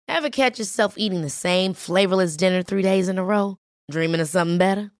Ever catch yourself eating the same flavorless dinner 3 days in a row? Dreaming of something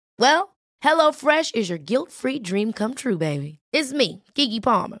better? Well, HelloFresh is your guilt-free dream come true, baby. It's me, Keke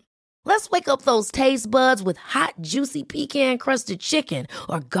Palmer. Let's wake up those taste buds with hot, juicy pecan-crusted chicken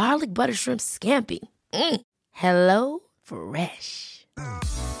or garlic butter shrimp scampi. Hello Fresh.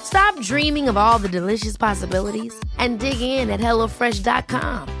 Stop dreaming of all the delicious possibilities and dig in at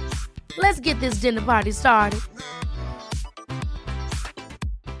HelloFresh.com. Let's get this dinner party started.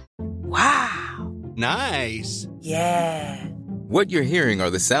 Wow. Nice. Yeah. What you're hearing are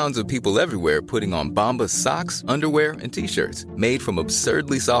the sounds of people everywhere putting on Bombas socks, underwear, and T-shirts made from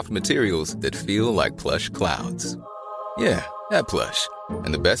absurdly soft materials that feel like plush clouds. Yeah, that plush.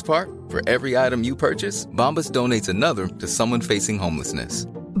 And the best part? For every item you purchase, Bombas donates another to someone facing homelessness.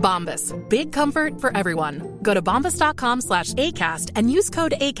 Bombas. Big comfort for everyone. Go to bombas.com/ACAST and use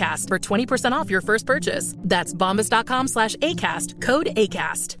code ACAST for 20% off your first purchase. That's bombas.com/ACAST. Code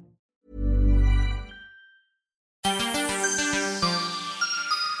ACAST.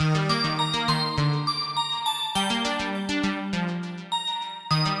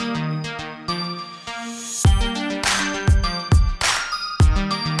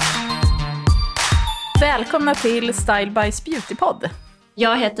 Välkomna till Style By's Beautypodd.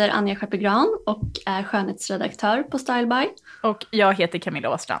 Jag heter Anja Schappegran och är skönhetsredaktör på Style By. Och jag heter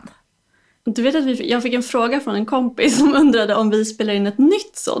Camilla Åstrand. Du vet att jag fick en fråga från en kompis som undrade om vi spelar in ett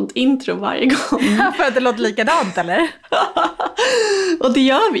nytt sånt intro varje gång. För att det låter likadant, eller? Och det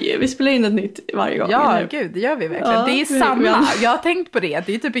gör vi ju. Vi spelar in ett nytt varje gång. Ja, gud, det gör vi verkligen. Ja, det är samma. Jag har tänkt på det.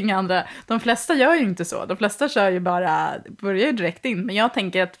 Det är typ inga andra. De flesta gör ju inte så. De flesta kör ju bara, börjar ju direkt in. Men jag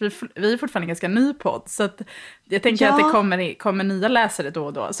tänker att vi är fortfarande en ganska ny podd. Så att jag tänker att det kommer nya läsare då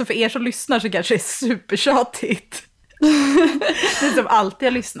och då. Så för er som lyssnar så kanske det är supertjatigt. Det är som alltid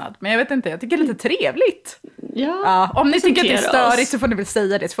har lyssnat. Men jag vet inte, jag tycker det är lite trevligt. Ja, om ni tycker att det är störigt så får ni väl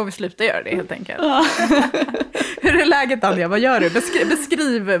säga det. Så får vi sluta göra det helt enkelt. Ja. Hur är läget, Anja? Vad gör du?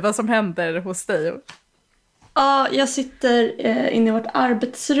 Beskriv vad som händer hos dig. Ja, jag sitter inne i vårt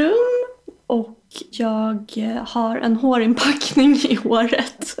arbetsrum. Och jag har en hårinpackning i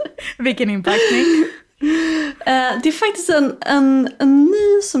håret. Vilken inpackning? Det är faktiskt en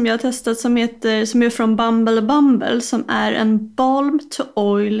ny som jag har testat som är från Bumble Bumble, som är en Balm to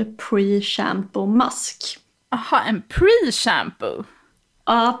Oil Pre-Shampoo Mask. Aha, en pre-shampoo?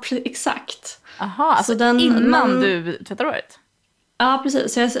 Ja, exakt. Aha, alltså den, innan du tvättar håret? Ja,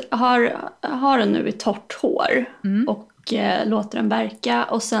 precis. Så jag har den nu i torrt hår och låter den verka.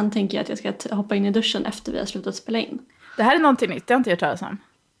 Och sen tänker jag att jag ska hoppa in i duschen efter vi har slutat spela in. Det här är någonting nytt, jag har inte gjort det om.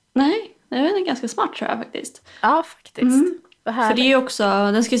 Nej. Det är ganska smart, tror jag faktiskt. Ja, faktiskt. För det är ju också,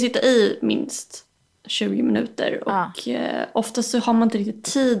 den ska sitta i minst 20 minuter. Och oftast så har man inte riktigt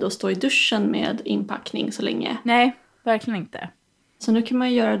tid att stå i duschen med inpackning så länge. Nej, verkligen inte. Så nu kan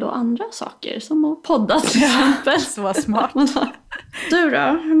man göra då andra saker, som att podda till exempel. Så smart. Du då,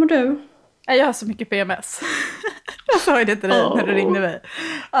 hur mår du? Jag har så mycket PMS. Jag sa ju det till dig när du ringde mig.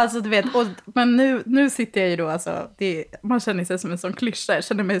 Alltså du vet, men nu sitter jag ju då, alltså, man känner sig som en sån klyscha. Jag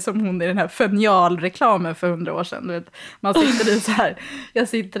känner mig som hon i den här Fenial-reklamen för 100 år sedan. Du vet, man sitter i så här, jag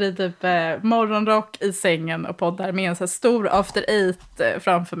sitter i typ morgonrock i sängen och poddar med en så här stor After Eight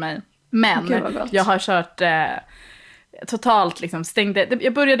framför mig. Men jag har kört totalt liksom stängde.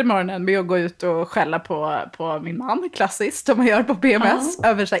 Jag började morgonen med att gå ut och skälla på min man, klassiskt, som man gör på PMS,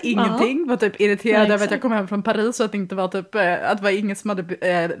 över så här ingenting. Var typ irriterad över att jag kom hem från Paris och att det inte var typ, att det var ingen som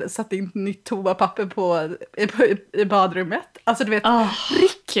hade satt in nytt toapapper i badrummet. Alltså du vet,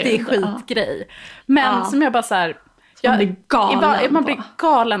 riktig skitgrej. Men som jag bara så här, man blir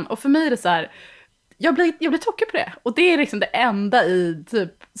galen. Och för mig är det så här, jag blir tokig på det. Och det är liksom det enda i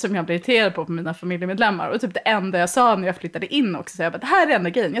typ som jag blir irriterad på mina familjemedlemmar. Och typ det enda jag sa när jag flyttade in också. Så jag bara, det här är enda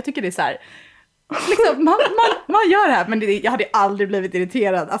grejen. Jag tycker det är så här, liksom, man gör det här. Men jag hade aldrig blivit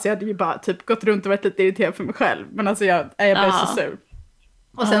irriterad. Alltså jag hade ju bara typ gått runt och varit lite irriterad för mig själv. Men alltså jag blev så sur.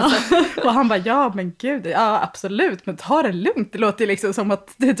 Och sen och han bara, ja men gud, ja absolut, men ta det lugnt. Det låter liksom som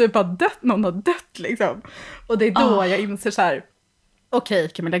att det typ någon har dött liksom. Och det är då jag inser så här, okej,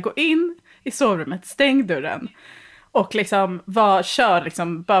 Camilla, gå in i sovrummet, stäng dörren och liksom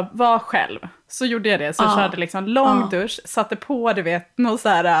var själv. Så gjorde jag det, så jag körde liksom lång dusch, satte på, du vet, någon så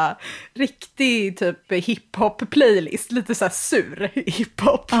här riktig typ hiphop playlist, lite så här sur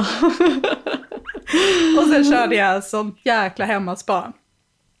hiphop. Och sen körde jag sånt jäkla hemmaspa.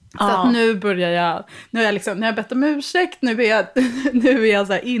 Så att nu har jag bett om ursäkt, nu är jag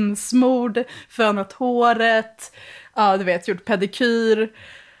så här insmord, fönat håret, du vet, gjort pedikyr.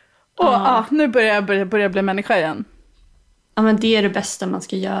 Och nu börjar jag bli människa igen. Ja, men det är det bästa man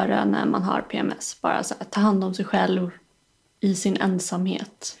ska göra när man har PMS. Bara så här, ta hand om sig själv. i sin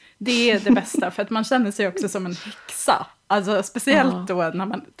ensamhet. Det är det bästa, för att man känner sig också som en häxa. Alltså speciellt då när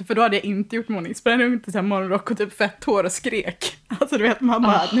man, för då hade jag inte gjort morgon. Sprang runt i morgonrock och typ fett hår och skrek. Alltså du vet, man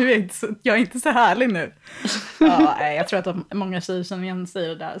bara, nu är jag är inte så härlig nu. Jag tror att många tjejer känner igen sig i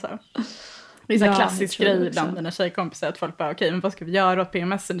det där. Så. Det är så klassisk grej bland dina tjejkompisar, att folk bara, okej, men vad ska vi göra åt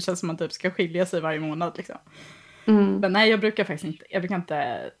PMS? Det känns som att man typ ska skilja sig varje månad liksom. Men nej, jag brukar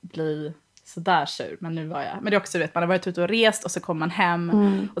inte bli sådär sur, men nu var jag. Men det är också, vet, man har varit ute och rest och så kommer man hem.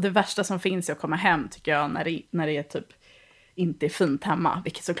 Och det värsta som finns är att komma hem, tycker jag, när det är typ inte är fint hemma.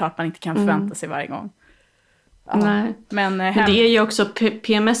 Vilket såklart man inte kan förvänta sig varje gång. Ja. Nej. Men det är ju också,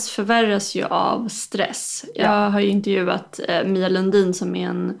 PMS förvärras ju av stress. Jag har ju intervjuat Mia Lundin som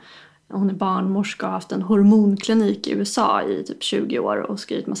är hon är barnmorska och har haft en hormonklinik i USA i typ 20 år och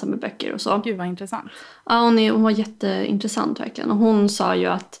skrivit massa med böcker och så. Gud vad intressant. Ja, hon var jätteintressant verkligen. Och hon sa ju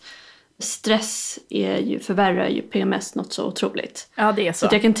att stress förvärrar ju PMS något så otroligt. Ja, det är så. Så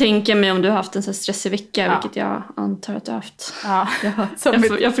att jag kan tänka mig om du har haft en så här stressig vecka, vilket jag antar att du har haft. Ja. Jag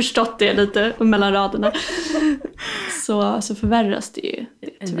har förstått det lite mellan raderna. så förvärras det ju.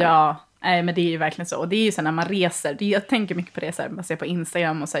 Ja, nej, men det är ju verkligen så. Och det är ju så när man reser. Jag tänker mycket på det så här, man ser på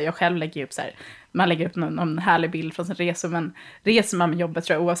Instagram och så här, jag själv lägger upp så här, man lägger upp någon härlig bild från sin resa, men reser man med jobbet,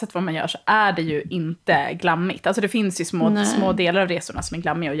 tror jag, oavsett vad man gör, så är det ju inte glammigt. Alltså det finns ju små delar av resorna som är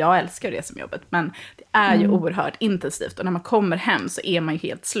glammiga, och jag älskar att resa med jobbet, men det är ju oerhört intensivt, och när man kommer hem så är man ju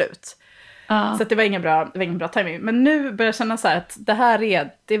helt slut. Så att det var ingen bra timing. Men nu börjar jag känna så här att det här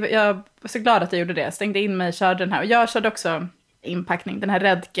jag var så glad att jag gjorde det. Jag stängde in mig, körde den här, och jag körde också inpackning, den här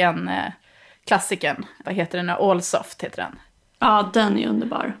Redken klassiken, vad heter den? Allsoft heter den. Ja, den är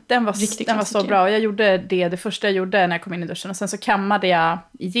underbar. Den var så bra, och jag gjorde det första jag gjorde när jag kom in i duschen, och sen så kammade jag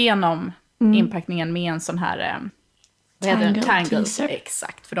igenom inpackningen med en sån här Tangle.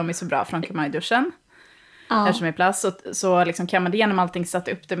 Exakt, för de är så bra, för de kan man i duschen. Eftersom det är plast, så liksom kammade igenom allting,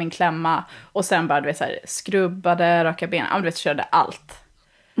 satte upp det med en klämma, och sen bara, du vet, så här, skrubbade, raka ben, du vet, körde allt.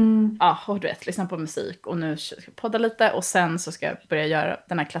 Ja, och du vet, lyssna på musik, och nu ska jag podda lite, och sen så ska jag börja göra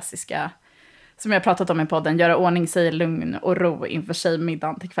den här klassiska, som jag har pratat om i podden, göra ordning sig i lugn och ro inför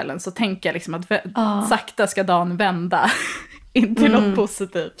tjejmiddagen till kvällen. Så tänker jag liksom att sakta ska dagen vända in till något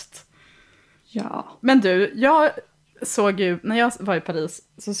positivt. Ja. Men du, jag såg ju, när jag var i Paris,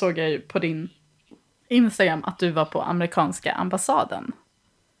 så såg jag ju på din Instagram att du var på amerikanska ambassaden.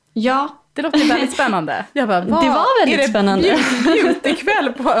 Ja. Det låter väldigt spännande. Jag bara, det var väldigt spännande.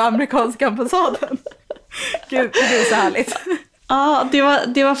 Beautykväll på amerikanska ambassaden. Gud, det är så härligt. Ja,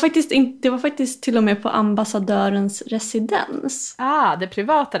 det var faktiskt till och med på ambassadörens residens. Det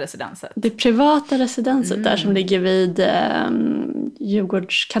privata residenset. Det privata residenset där som ligger vid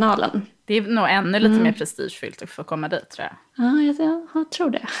Djurgårdskanalen. Det är nog ännu lite mer prestigefyllt att få komma dit, tror jag. Ja, jag tror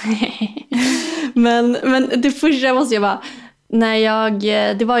det. men det första måste jag bara...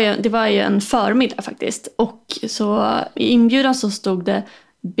 Det var ju en förmiddag faktiskt. Och så i inbjudan så stod det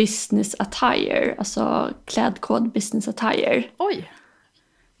business attire, alltså klädkod business attire. Oj.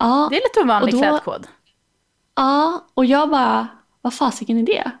 Ja. Det är lite ovanlig klädkod. Ja, och jag bara, vad fasiken är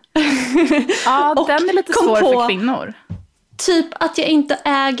det? Ja, den är lite svår för kvinnor. Typ att jag inte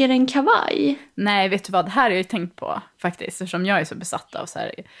äger en kavaj. Nej, vet du vad? Det här har jag ju tänkt på faktiskt. Eftersom jag är så besatt av så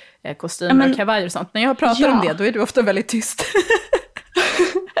här, kostymer och kavajer och sånt. När jag pratar om det, då är du ofta väldigt tyst.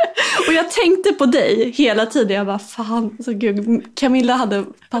 Och jag tänkte på dig hela tiden. Jag bara, fan, så gud, Camilla hade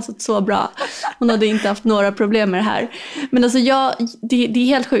passat så bra. Hon hade inte haft några problem med det här. Men alltså det är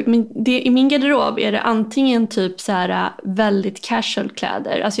helt sjukt. Men i min garderob är det antingen typ så här väldigt casual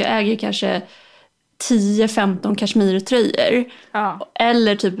kläder. Alltså jag äger kanske 10-15 kashmirtröjor.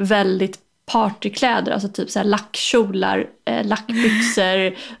 Eller typ väldigt partykläder. Alltså typ så här lackkjolar, lackbyxor,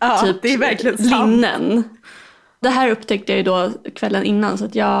 typ det är verkligen linnen. Det här upptäckte jag ju då kvällen innan, så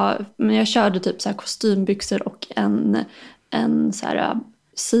att jag körde typ så här kostymbyxor och en så här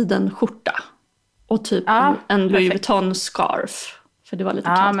sidenskjorta och typ en Louis Vuitton scarf, för det var lite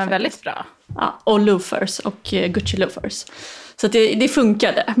kallt. Men väldigt bra. Ja, och loafers och Gucci loafers. Så att det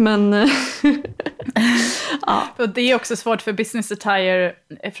funkade, men Och det är också svårt för business attire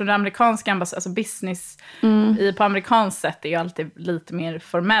från det amerikanska ambassaden, alltså business på amerikanskt sätt är ju alltid lite mer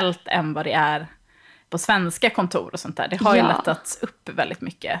formellt än vad det är på svenska kontor och sånt där. Det har ju lättats upp väldigt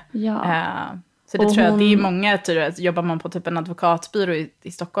mycket. Så det tror jag, det är många, jobbar man på typ en advokatbyrå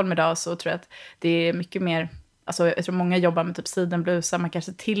i Stockholm idag, så tror jag att det är mycket mer, alltså jag tror många jobbar med typ sidenblusar, man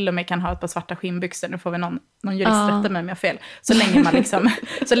kanske till och med kan ha ett par svarta skinnbyxor, nu får vi någon jurist rätta mig om jag har fel, så länge man liksom,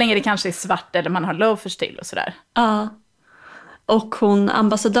 så länge det kanske är svart eller man har loafers till och sådär. Och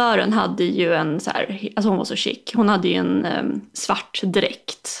ambassadören hade ju en så här, alltså hon var så chic, hon hade ju en svart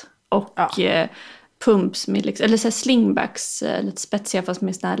dräkt och pumps med liksom, eller så här slingbacks, lite spetsiga fast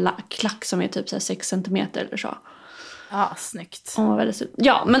med sån här klack som är typ så här 6 centimeter eller så. Ja, snyggt.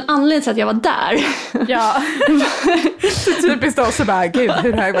 Ja, men anledningen till att jag var där. Ja, typiskt då så bara, gud,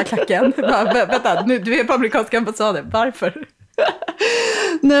 hur hög var klacken? Vänta, nu, du är på amerikanska ambassaden, varför?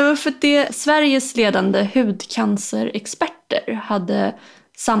 Nej, men för det Sveriges ledande hudcancerexperter hade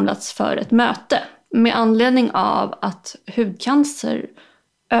samlats för ett möte med anledning av att hudcancer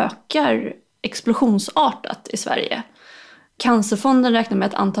ökar explosionsartat i Sverige. Cancerfonden räknar med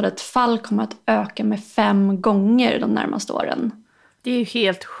att antalet fall kommer att öka med 5 gånger de närmaste åren. Det är ju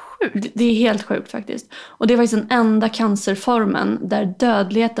helt sjukt. Det är helt sjukt faktiskt. Och det är faktiskt den enda cancerformen där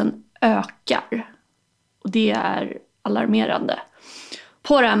dödligheten ökar. Och det är alarmerande.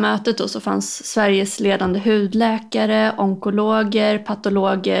 På det här mötet då så fanns Sveriges ledande hudläkare, onkologer,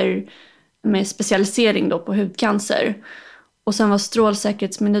 patologer med specialisering då på hudcancer. Och sen var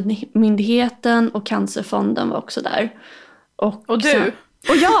Strålsäkerhetsmyndigheten och Cancerfonden var också där. Och du? Sen,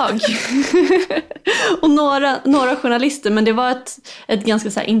 och jag! Och några journalister, men det var ett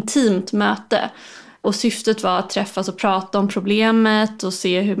ganska så här intimt möte. Och syftet var att träffas och prata om problemet och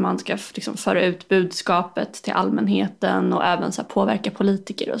se hur man ska liksom föra ut budskapet till allmänheten och även så här påverka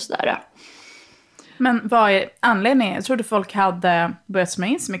politiker och sådär. Men vad är anledningen? Jag trodde folk hade börjat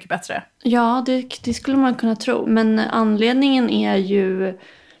smörja in så mycket bättre. Ja, det skulle man kunna tro. Men anledningen är ju...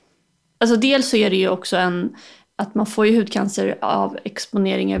 Alltså dels så är det ju också att man får ju hudcancer av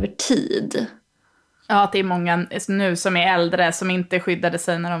exponering över tid. Ja, att det är många nu som är äldre som inte skyddade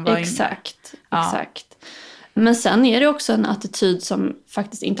sig när de var yngre. Exakt. Men sen är det också en attityd som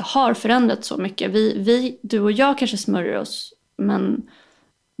faktiskt inte har förändrats så mycket. Du och jag kanske smörjer oss men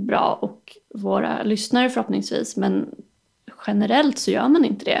bra, och våra lyssnare förhoppningsvis. Men generellt så gör man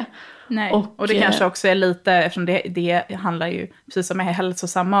inte det. Nej, och det kanske också är lite, eftersom det handlar ju precis som med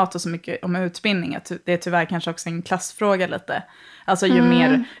hälsosam mat och så mycket om utbildning, att det är tyvärr kanske också en klassfråga lite. Alltså ju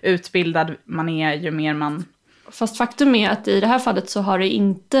mer utbildad man är, ju mer man... Fast faktum är att i det här fallet så har det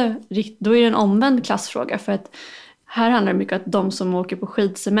inte, då är det en omvänd klassfråga, för att här handlar det mycket om att de som åker på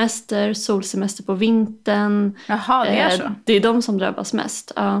skidsemester, solsemester på vintern. Jaha, det är så. Det är de som drabbas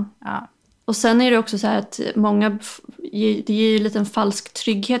mest. Ja. Och sen är det också så här att det ger ju lite en falsk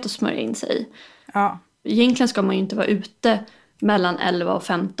trygghet att smörja in sig. Ja. Egentligen ska man ju inte vara ute mellan 11 och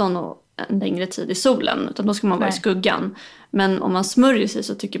 15 och en längre tid i solen, utan då ska man vara i skuggan. Men om man smörjer sig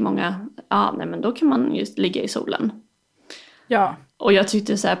så tycker många, men då kan man ju ligga i solen. Ja. Och jag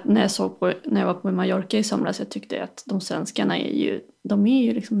tyckte så här, när jag var på Mallorca i somras, jag tyckte att de svenskarna är ju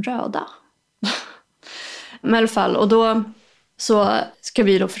liksom röda. Men i alla fall, och då så ska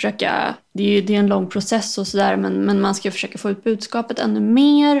vi då försöka, det är en lång process och sådär, men man ska försöka få ut budskapet ännu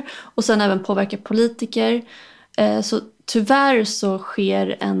mer och sen även påverka politiker. Så tyvärr så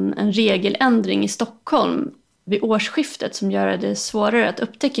sker en regeländring i Stockholm vid årsskiftet som gör det svårare att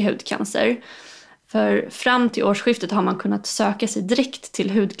upptäcka hudcancer. För fram till årsskiftet har man kunnat söka sig direkt till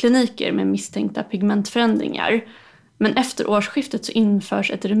hudkliniker med misstänkta pigmentförändringar. Men efter årsskiftet så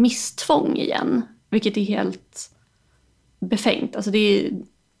införs ett remisstvång igen, vilket är helt befängt. Alltså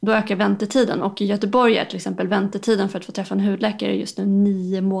då ökar väntetiden, och i Göteborg är till exempel väntetiden för att få träffa en hudläkare just nu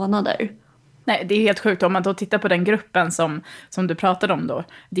 9 månader. Nej, det är helt sjukt. Om man då tittar på den gruppen som du pratade om då.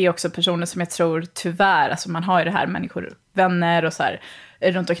 Det är också personer som jag tror tyvärr, alltså man har ju det här människor, vänner och så här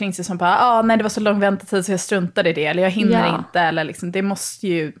runt omkring sig som bara, nej det var så lång väntetid så jag struntade i det, eller jag hinner inte, eller liksom, det måste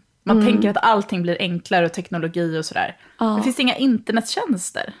ju, man tänker att allting blir enklare och teknologi och sådär. Det finns inga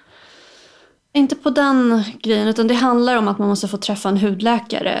internettjänster. Inte på den grejen, utan det handlar om att man måste få träffa en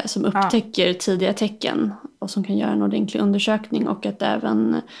hudläkare som upptäcker tidiga tecken och som kan göra en ordentlig undersökning, och att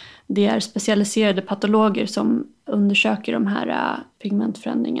även det är specialiserade patologer som undersöker de här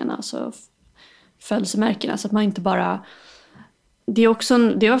pigmentförändringarna, alltså födelsemärkena, så att man inte bara...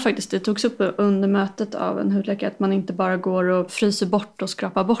 Det togs upp under mötet av en hudläkare att man inte bara går och fryser bort och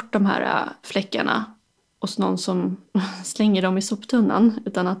skrapar bort de här fläckarna hos någon som slänger dem i soptunnan,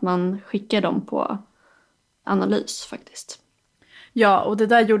 utan att man skickar dem på analys faktiskt. Ja, och det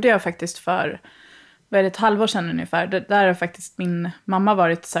där gjorde jag faktiskt för ett halvår sedan ungefär. Det där har faktiskt min mamma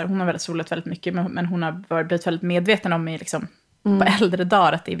varit så här, hon har väl solat väldigt mycket, men hon har blivit väldigt medveten om liksom, på äldre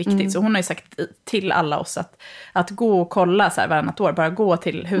dagar att det är viktigt. Så hon har ju sagt till alla oss att gå och kolla så här varannat år, bara gå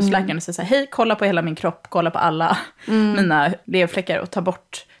till husläkaren och säga så här, hej, kolla på hela min kropp, kolla på alla mina levfläckar och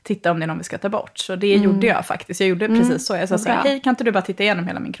titta om det är någon vi ska ta bort. Så det gjorde jag faktiskt. Jag gjorde precis så. Jag sa så här, hej, kan inte du bara titta igenom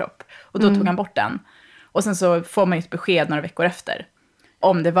hela min kropp? Och då tog han bort den. Och sen så får man ju ett besked några veckor efter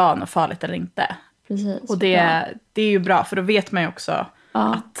om det var något farligt eller inte. Precis. Och det är ju bra, för då vet man ju också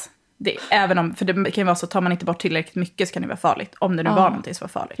att Även om, för det kan ju vara så, tar man inte bort tillräckligt mycket så kan det vara farligt. Om det nu var någonting som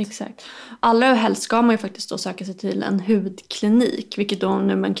var farligt. Exakt. Allra helst ska man ju faktiskt då söka sig till en hudklinik. Vilket då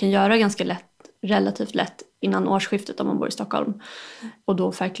nu man kan göra ganska relativt lätt innan årsskiftet om man bor i Stockholm. Och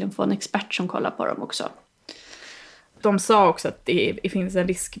då verkligen få en expert som kollar på dem också. De sa också att det finns en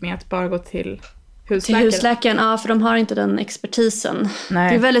risk med att bara gå till husläkaren. Till husläkaren, ja, för de har inte den expertisen. Nej.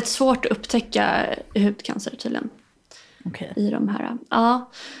 Det är väldigt svårt att upptäcka hudcancer tydligen. Okej. I de här.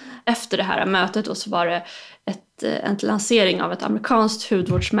 Ja. Efter det här mötet då så var det en lansering av ett amerikanskt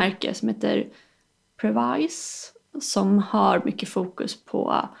hudvårdsmärke som heter Previse. Som har mycket fokus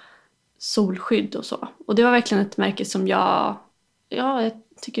på solskydd och så. Och det var verkligen ett märke som jag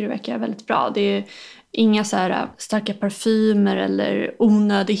tycker det verkar väldigt bra. Det är inga så här starka parfymer eller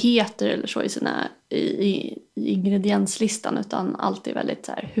onödigheter eller så i ingredienslistan, utan allt är väldigt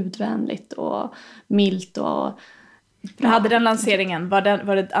så här hudvänligt och milt och bra. Hade den lanseringen,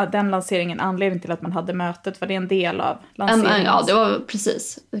 var den lanseringen anledning till att man hade mötet? Var det en del av lanseringen? Ja, det var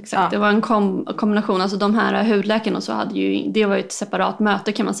precis. Exakt. Ja. Det var en kombination. Alltså de här hudläkarna så hade det var ju ett separat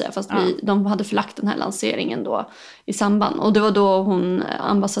möte kan man säga. Fast de hade förlagt den här lanseringen då i samband. Och det var då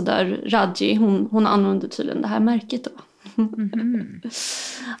ambassadör Raji, hon använde tydligen det här märket då. Mm-hmm.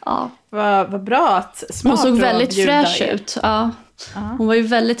 Ja. Vad bra att hon såg väldigt fräsch ut. Ja. Hon var ju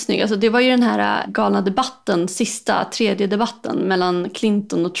väldigt snygg. Alltså, det var ju den här galna debatten, tredje debatten mellan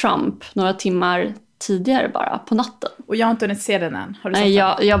Clinton och Trump några timmar tidigare bara på natten. Och jag har inte hunnit se den än. Har du sett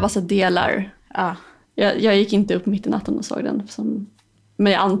den? Jag bara så delar. Ja. Jag gick inte upp mitt i natten och såg den.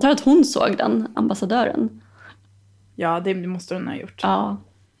 Men jag antar att hon såg den, ambassadören. Ja, det måste hon ha gjort. Ja.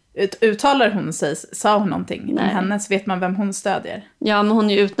 Uttalar hon sig, sa hon någonting om hennes, vet man vem hon stödjer? Ja, men hon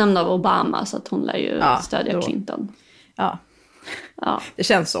är ju utnämnd av Obama så att hon lär ju stödja Clinton. Ja. Det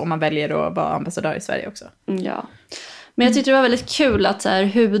känns så om man väljer att vara ambassadör i Sverige också. Ja. Men jag tyckte det var väldigt kul att så här,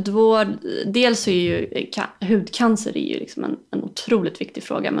 hudvård, dels är ju hudcancer är ju liksom en otroligt viktig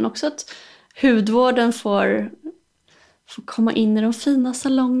fråga, men också att hudvården får komma in i de fina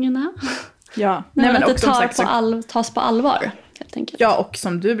salongerna. Ja, men också tas på allvar. Ja, och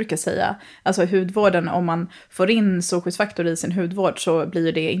som du brukar säga, alltså hudvården, om man får in solskyddsfaktor i sin hudvård så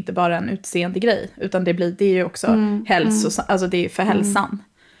blir det inte bara en utseende grej, utan det är ju också alltså det är för hälsan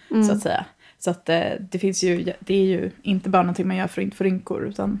så att säga. Så att det är ju inte bara någonting man gör för att inte få rynkor,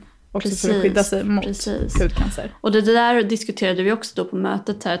 utan också för att skydda sig mot hudcancer. Och det där diskuterade vi också då på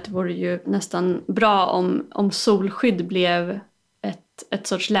mötet här, att det vore ju nästan bra om solskydd blev ett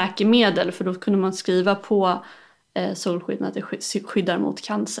sorts läkemedel, för då kunde man skriva på solskydd att det skyddar mot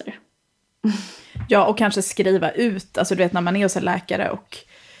cancer. Ja, och kanske skriva ut, alltså du vet när man är hos en läkare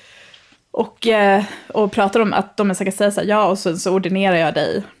och pratar om att de ska säga så här, ja, och så ordinerar jag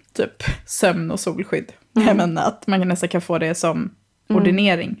dig typ sömn och solskydd. Men att man nästan kan få det som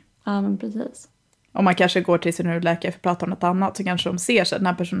ordinering. Ja, men precis. Om man kanske går till sin hudläkare för att prata om något annat, så kanske de ser så att den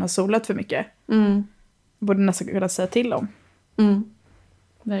här personen har solat för mycket. Borde nästan kunna säga till om.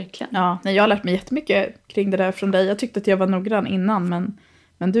 Verkligen. Ja, jag har lärt mig jättemycket kring det där från dig. Jag tyckte att jag var noggrann innan,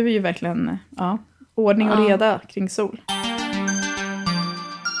 men du är ju verkligen ordning och reda kring sol.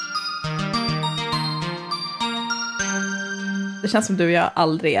 Det känns som du och jag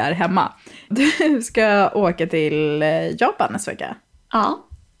aldrig är hemma. Du ska åka till Japan nästa vecka. Ja,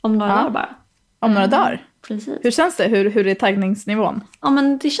 om några dagar bara. Om några dagar? Precis. Hur känns det? Hur är taggningsnivån? Ja,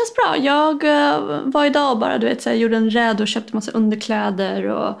 men det känns bra. Jag var idag och bara, du vet, så jag gjorde en räd och köpte massa underkläder.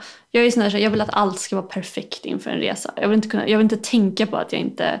 Och jag är sån här, jag vill att allt ska vara perfekt inför en resa. Jag vill inte tänka på att jag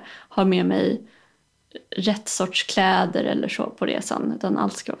inte har med mig rätt sorts kläder eller så på resan. Utan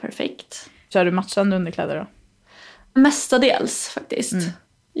allt ska vara perfekt. Kör du matchande underkläder då? Mestadels faktiskt.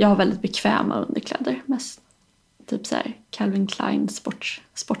 Jag har väldigt bekväma underkläder mest. Typ så här Calvin Klein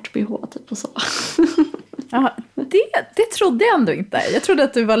sport-BH typ och så. Ja, det trodde jag ändå inte. Jag trodde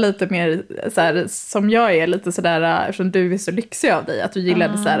att du var lite mer så här, som jag är, lite sådär, eftersom du är så lyxig av dig, att du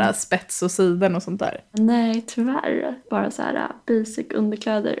gillade så här spets och siden och sånt där. Nej, tyvärr. Bara så här basic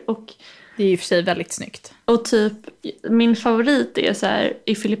underkläder. Och det är ju för sig väldigt snyggt. Och typ, min favorit är så här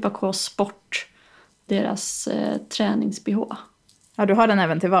i Filippa K Sport, deras tränings-BH. Ja, du har den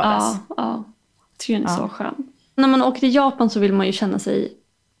även till vardags. Ja. Tycker den är så skön. När man åker till Japan så vill man ju känna sig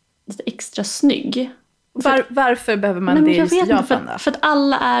lite extra snygg. Varför behöver man det just i Japan då? För att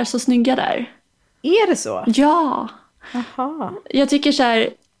alla är så snygga där. Är det så? Ja. Aha. Jag tycker så här,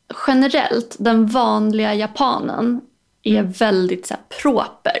 generellt, den vanliga japanen är väldigt så här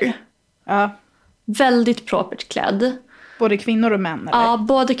proper. Ja. Väldigt propert klädd. Både kvinnor och män, eller? Ja,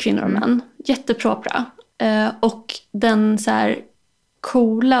 både kvinnor och män. Jättepropra. Och den så här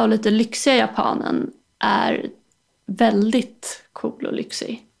coola och lite lyxiga japanen är väldigt cool och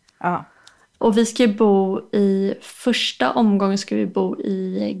lyxig. Ja. Och vi ska bo i första omgången ska vi bo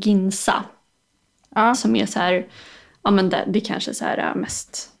i Ginza. Ja. Som är så här, ja men det är kanske så här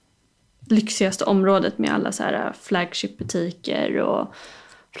mest lyxigaste området med alla så här flagship-butiker och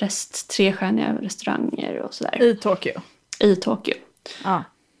flest 3-stjärniga restauranger och sådär. I Tokyo. Ja.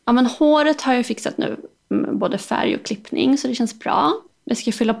 Ja men håret har jag fixat nu, både färg och klippning, så det känns bra. Jag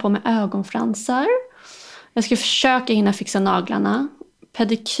ska fylla på med ögonfransar. Jag ska försöka hinna fixa naglarna.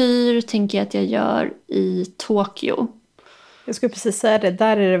 Pedikyr tänker jag att jag gör i Tokyo. Jag skulle precis säga det.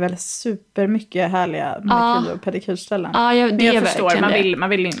 Där är det väl supermycket härliga manikyr- och pedikyrställen. Ja, men jag förstår.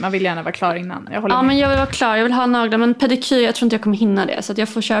 Man vill gärna vara klar innan. Jag håller med. Men jag vill vara klar. Jag vill ha naglar. Men pedikyr, jag tror inte jag kommer hinna det. Så att jag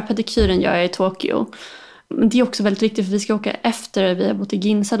får köra pedikyren gör jag i Tokyo. Men det är också väldigt viktigt för vi ska åka efter vi har bott i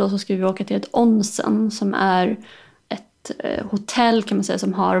Ginza då, så ska vi åka till ett onsen som är ett hotell kan man säga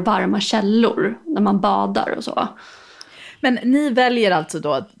som har varma källor där man badar och så. Men ni väljer alltså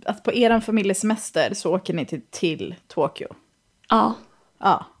då att på er familjesemester så åker ni till Tokyo? Ja.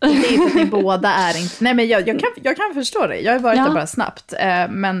 Ja, det är för att ni båda är inte... Nej men jag kan förstå det. Jag har varit där bara snabbt.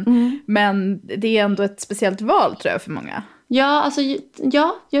 Men det är ändå ett speciellt val tror jag för många. Ja, alltså jag tror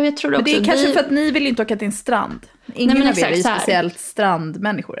det också. Men det är kanske för att ni vill inte åka till en strand. Ingen av er är speciellt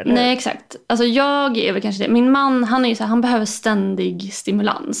strandmänniskor, eller? Nej, exakt. Alltså jag är väl kanske det. Min man, han är ju så här, han behöver ständig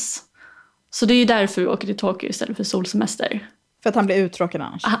stimulans. Så det är ju därför vi åker till Tokyo istället för solsemester. För att han blir uttråkad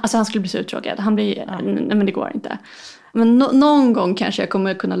annars? Alltså han skulle bli så uttråkad. Nej men det går inte. Men någon gång kanske jag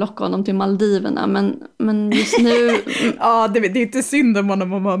kommer kunna locka honom till Maldiverna. Men just nu... Ja, det är inte synd om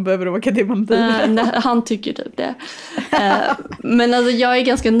honom om man behöver åka till Maldiverna. Han tycker typ det. Men alltså jag är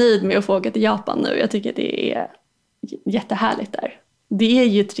ganska nöjd med att få åka till Japan nu. Jag tycker att det är jättehärligt där. Det är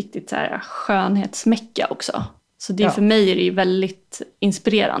ju ett riktigt så här skönhetsmäcka också. Så det för mig är det ju väldigt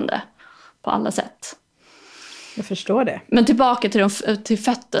inspirerande på alla sätt. Jag förstår det. Men tillbaka till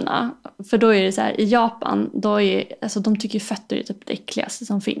fötterna. För då är det så här, i Japan, då är, alltså, de tycker fötter är typ det äckligaste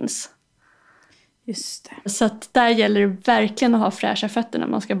som finns. Just det. Så att där gäller det verkligen att ha fräscha fötter när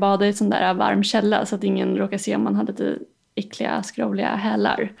man ska bada i en sån där varm källa. Så att ingen råkar se om man hade lite äckliga, skrovliga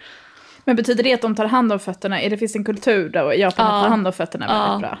hälar. Men betyder det att de tar hand om fötterna? Det finns en kultur där Japan tar hand om fötterna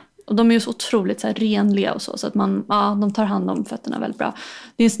väldigt bra? Och de är ju så otroligt så här renliga och så att de tar hand om fötterna väldigt bra.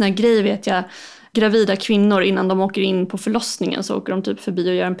 Det är en sån här grej vet jag, gravida kvinnor innan de åker in på förlossningen så åker de typ förbi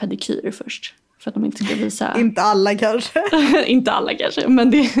och gör en pedikyr först. För att de inte ska visa... Inte alla kanske. Inte alla kanske,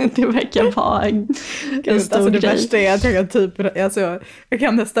 men det verkar vara en stor det grej. värsta är att jag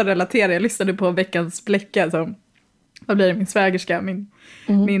kan nästan relatera. Jag lyssnade på Veckans Bläcka som... Vad blir det? Min svägerska,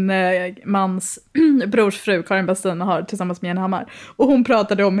 min mans brors fru Karin Bastin har tillsammans med Jenny Hammar. Och hon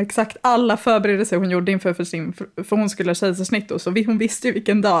pratade om exakt alla förberedelser hon gjorde inför för hon skulle ha kejsarsnitt. Så hon visste ju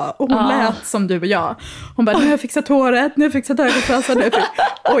vilken dag. Och hon lät som du och jag. Hon bara, nu har jag fixat håret, nu har jag fixat ögonfransar.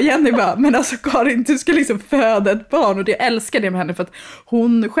 Och Jenny bara, men alltså Karin, du ska liksom föda ett barn. Och jag älskar det med henne för att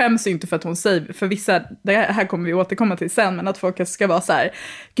hon skäms inte för att hon säger, för vissa, det här kommer vi återkomma till sen, men att folk ska vara så här,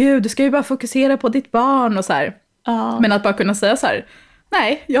 gud, du ska ju bara fokusera på ditt barn och så här. Men att bara kunna säga så här,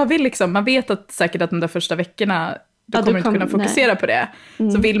 nej, jag vill liksom, man vet att säkert att de där första veckorna du kommer inte kunna fokusera på det.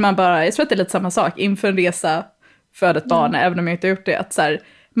 Så vill man bara, jag tror att det är lite samma sak inför en resa för ett barn, även om jag inte har gjort det, att så här,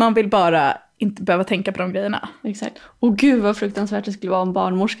 man vill bara inte behöva tänka på de grejerna. Exakt. Och gud vad fruktansvärt det skulle vara om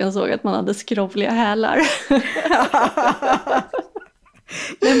barnmorskan såg att man hade skrovliga hälar.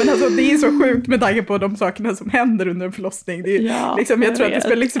 Nej men alltså det är så sjukt med tanke på de sakerna som händer under en förlossning. Det är, liksom, jag tror att det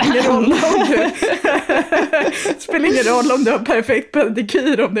spelar liksom ingen roll om du spelar ingen roll om du har perfekt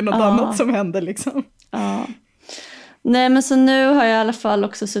pedikyr, om det är något annat som händer liksom. Nej men så nu har jag i alla fall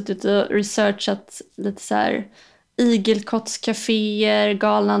också suttit och researchat lite så här igelkottscaféer,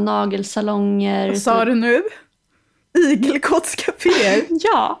 galna nagelsalonger. Vad sa du nu? Igelkottscaféer?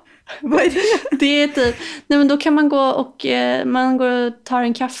 Ja. Vad är det? Det är typ, nej men då kan man gå och tar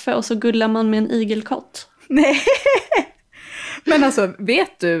en kaffe och så gullar man med en igelkott. Nej. Men alltså,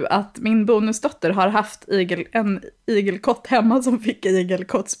 vet du att min bonusdotter har haft en igelkott hemma som fick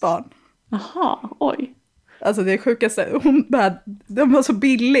igelkottsbarn? Aha, oj. Alltså det sjukaste, den var så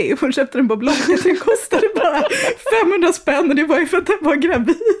billig. Hon köpte den på Blocket, den kostade bara 500 spänn och det var ju för att den var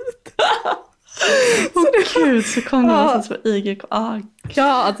gravid. Gud, så kom det någonstans på igelkott.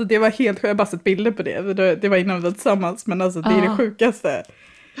 Ja, alltså det var helt sjukt. Jag har bara sett bilder på det. Det var innan vi var tillsammans, men alltså det är det sjukaste.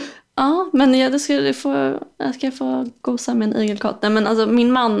 Ja, men jag ska få gosa med en igelkott. Nej, men alltså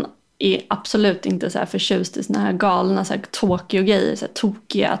min man är absolut inte så här förtjust i såna här galna så här Tokyo-grejer, så här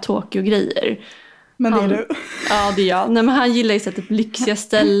tokiga Tokyo-grejer. Men det är du. Ja, det är jag. Nej, men han gillar ju så här, typ lyxiga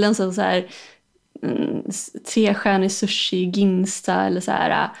ställen så här 3-stjärnig sushi i Ginza eller så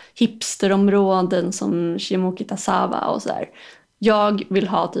här hipsterområden som Shimokitazawa och så här. Jag vill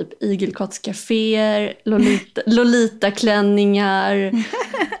ha typ igelkottscaféer, Lolita-klänningar,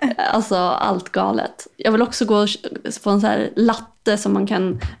 alltså allt galet. Jag vill också gå på en så här latte som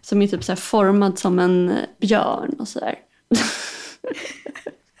är typ så här formad som en björn och sådär.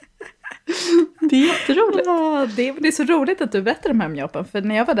 Det är jätteroligt. Ja, det är så roligt att du berättar de här om Japan. För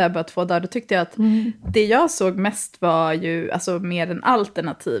när jag var där bara 2 dagar, då tyckte jag att det jag såg mest var ju alltså mer den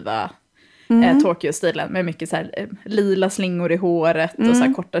alternativa Tokyo-stilen. Med mycket så här lila slingor i håret och så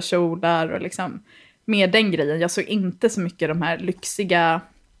här korta kjolar och liksom mer den grejen. Jag såg inte så mycket de här lyxiga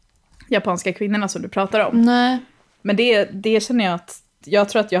japanska kvinnorna som du pratar om. Nej. Men det känner jag att jag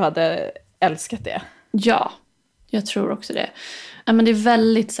tror att jag hade älskat det. Ja, jag tror också det. Ja, men det är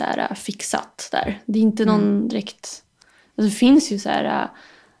väldigt så här fixat där. Det är inte någon direkt... Alltså, det finns ju så här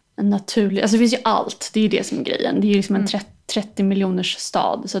en naturlig... Alltså det finns ju allt. Det är ju det som är grejen. Det är ju liksom en 30 miljoners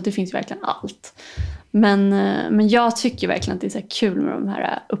stad. Så att det finns ju verkligen allt. Men jag tycker verkligen att det är så här kul med de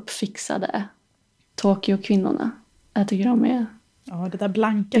här uppfixade Tokyo-kvinnorna. Jag tycker de är... Ja, det där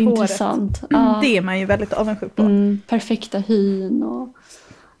blanka det är håret. Intressant. Det är man ju väldigt avundsjuk på. Perfekta hyn och...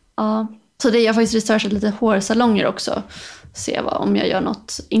 Ja. Så det, jag har faktiskt researchat lite hårsalonger också. Se om jag gör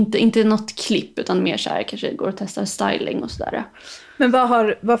något, inte något klipp utan mer så här, kanske går och testar styling och sådär. Men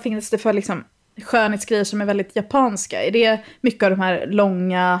vad finns det för liksom skönhetsgrejer som är väldigt japanska? Är det mycket av de här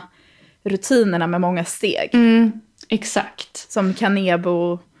långa rutinerna med många steg? Exakt. Som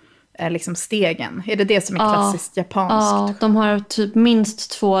kanebo liksom stegen. Är det som är klassiskt japanskt? Ja, de har typ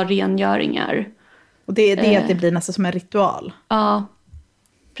minst 2 rengöringar. Och det är det att det blir nästan som en ritual? Ja,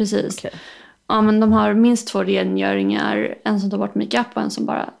 precis. Okay. Ja, men de har minst 2 rengöringar. En som tar bort makeup och en som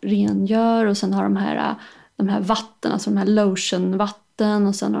bara rengör. Och sen har de här vatten, alltså de här lotionvatten.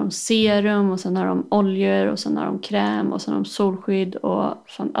 Och sen har de serum och sen har de oljor och sen har de kräm och sen har de solskydd. Och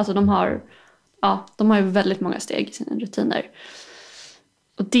alltså de har ju väldigt många steg i sina rutiner.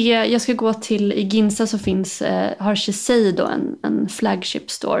 Och jag ska gå till, i Ginza så har Shiseido en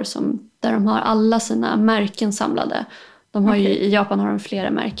flagship store där de har alla sina märken samlade. De har ju, i Japan har de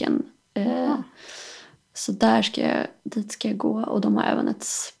flera märken. Så dit ska jag gå. Och de har även ett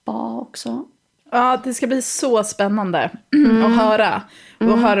spa också. Ja, det ska bli så spännande att höra.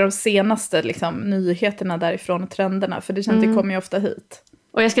 Och höra de senaste liksom, nyheterna därifrån och trenderna. För det känns det kommer ju ofta hit.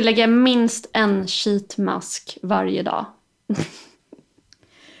 Och jag ska lägga minst en sheetmask varje dag.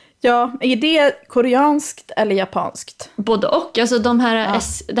 Ja, är det koreanskt eller japanskt? Både och. Alltså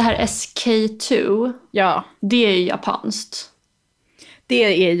det här SK2, det är ju japanskt.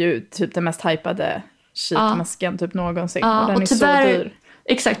 Det är ju typ den mest hypade sheetmasken typ någonsin. Och den är tyvärr, så dyr.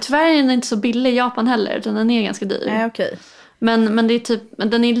 Exakt, tyvärr är den inte så billig i Japan heller. Utan den är ganska dyr. Nej, okej. Men det är typ,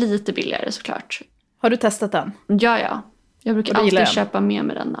 den är lite billigare såklart. Har du testat den? Ja. Jag brukar alltid köpa med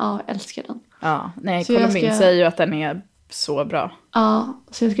mig den. Ja, jag älskar den. Ja, nej, Colombin säger ju att den är så bra. Ja,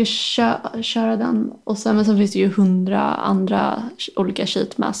 så jag ska köra den. Och sen finns det ju 100 andra olika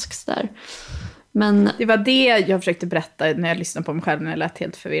sheetmasks där. Men det var det jag försökte berätta när jag lyssnade på mig själv när jag lät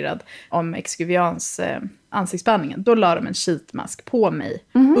helt förvirrad om Exuvians ansiktsbehandlingen. Då la de en sheetmask på mig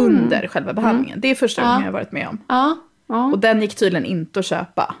under själva behandlingen. Det är första gången jag har varit med om. Ja. Och den gick tydligen inte att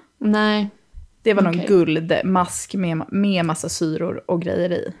köpa. Nej. Det var någon guldmask med massa syror och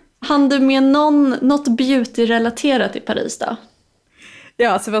grejer i. Han du med något beauty-relaterat i Paris då?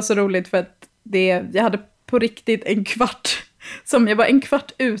 Ja, så det var så roligt för att jag hade på riktigt jag var en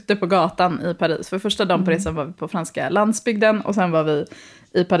kvart ute på gatan i Paris. För första dagen på resan var vi på franska landsbygden och sen var vi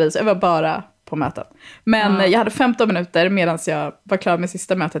i Paris. Jag var bara på möten. Men jag hade 15 minuter medan jag var klar med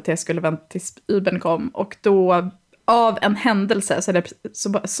sista mötet till jag skulle vänta tills Ubern kom. Och då av en händelse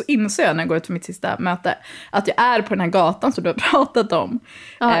så insåg jag när jag går ut för mitt sista möte att jag är på den här gatan som du har pratat om.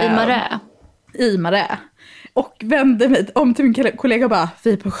 Ja, i Marais. I Marais. Och vände mig om till min kollega och bara,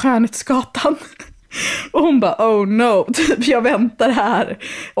 vi är på Skönhetsgatan. Och hon bara, oh no, typ jag väntar här.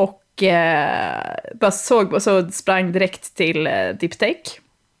 Och bara så sprang direkt till Diptyque.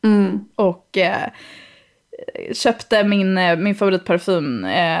 Och köpte min favoritparfym,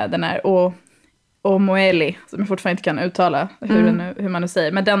 den här Omoeli, som jag fortfarande inte kan uttala hur man nu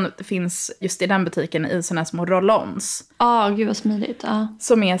säger. Men den finns just i den butiken i såna här små roll-ons. Gud vad smidigt.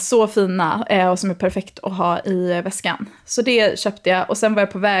 Som är så fina och som är perfekt att ha i väskan. Så det köpte jag. Och sen var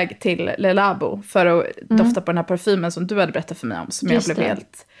jag på väg till Le Labo för att dofta på den här parfymen som du hade berättat för mig om. Som jag blev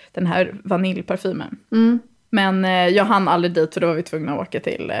helt, den här vaniljparfymen. Men jag hann aldrig dit för då var vi tvungna att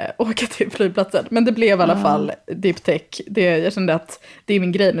åka till flygplatsen. Men det blev i alla fall deep tech. Jag kände att det är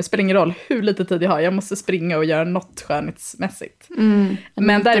min grej. Det spelar ingen roll hur lite tid jag har. Jag måste springa och göra något skönhetsmässigt.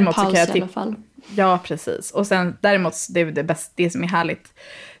 Men däremot så kan jag i alla fall. Ja, precis. Och sen däremot, det är det som är härligt.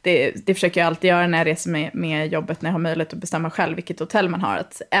 Det försöker jag alltid göra när jag reser med jobbet. När jag har möjlighet att bestämma själv vilket hotell man har.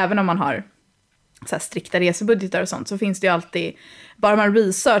 Att även om man har så här strikta resebudgetar och sånt, så finns det ju alltid, bara man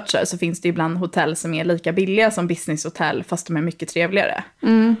researchar så finns det ibland hotell som är lika billiga som businesshotell fast de är mycket trevligare.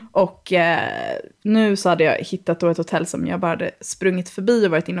 Och nu så hade jag hittat då ett hotell som jag bara hade sprungit förbi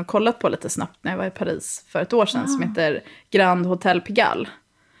och varit in och kollat på lite snabbt när jag var i Paris för ett år sedan, som heter Grand Hotel Pigalle.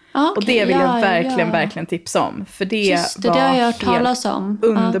 Och det vill jag verkligen tipsa om, för det var det har jag hört talas om.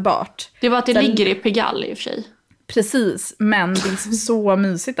 Underbart. Det var att det ligger i Pigalle i och för sig. Precis, men det är så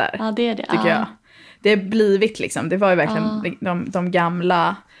mysigt där. Ja, det är det. Tycker jag. Det är blivit liksom, det var ju verkligen de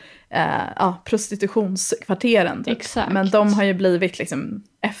gamla prostitutionskvarteren. Typ. Exakt. Men de har ju blivit liksom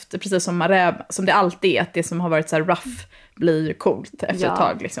efter, precis som Marais, som det alltid är, att det som har varit så här rough blir coolt efter ett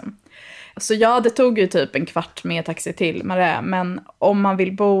tag liksom. Så ja, det tog ju typ en kvart med taxi till Marais, men om man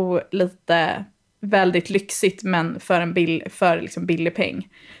vill bo lite väldigt lyxigt men för liksom billig peng,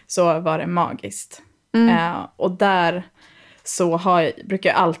 så var det magiskt. Och där så brukar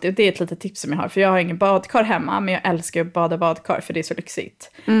jag alltid, och det är ett litet tips som jag har, för jag har ingen badkar hemma, men jag älskar att bada badkar för det är så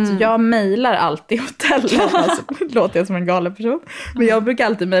lyxigt. Så jag mejlar alltid hotellet, alltså låter jag som en galen person, men jag brukar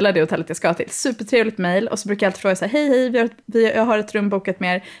alltid mejla det hotellet jag ska till. Supertrevligt mejl, och så brukar jag alltid fråga så här: hej, jag har ett rum bokat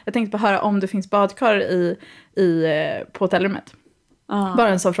med er. Jag tänkte bara höra om det finns badkar på hotellrummet. Bara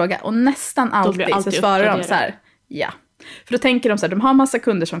en sån fråga. Och nästan alltid så svarar de så här: ja. För då tänker de så här, de har massa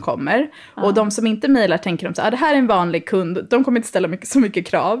kunder som kommer. Och de som inte mejlar tänker de så här: det här är en vanlig kund. De kommer inte ställa så mycket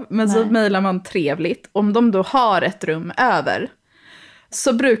krav. Men så mejlar man trevligt. Om de då har ett rum över,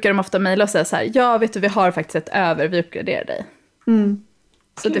 så brukar de ofta mejla och säga så här: ja, vet du, vi har faktiskt ett över, vi uppgraderar dig.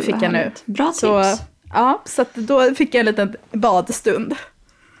 Så det fick jag nu. Bra tips. Så att då fick jag en liten badstund.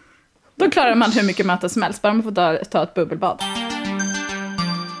 Då klarar man hur mycket möten som helst, bara man får ta ett bubbelbad.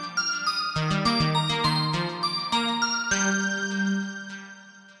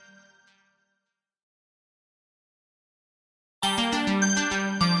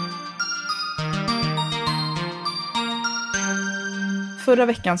 Förra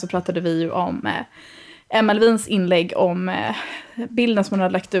veckan så pratade vi ju om Emma Levins inlägg om bilden som hon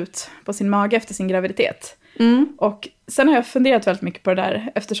hade lagt ut på sin mage efter sin graviditet. Och sen har jag funderat väldigt mycket på det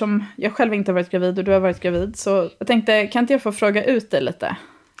där, eftersom jag själv inte har varit gravid och du har varit gravid. Så jag tänkte, kan inte jag få fråga ut dig lite?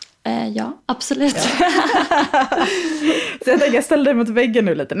 Ja, absolut. Så jag ställer dig mot väggen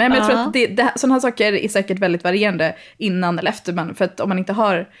nu lite. Nej, men jag tror att sådana här saker är säkert väldigt varierande innan eller efter. För att om man inte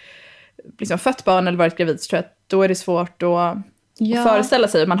har liksom fött barn eller varit gravid, så tror jag att då är det svårt att föreställa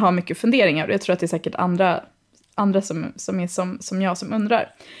sig att man har mycket funderingar. Och jag tror att det är säkert andra som är som jag som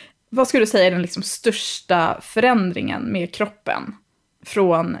undrar. Vad skulle du säga är den liksom största förändringen med kroppen?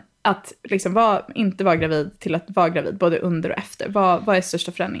 Från att liksom inte vara gravid till att vara gravid, både under och efter. Vad är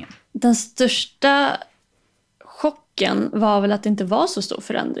största förändringen? Den största chocken var väl att det inte var så stor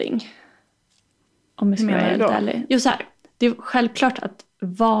förändring. Om jag ska vara helt ärlig. Jo, så här. Det är självklart att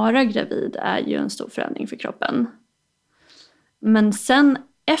vara gravid är ju en stor förändring för kroppen. Men sen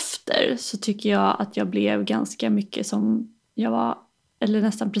efter så tycker jag att jag blev ganska mycket som jag var, eller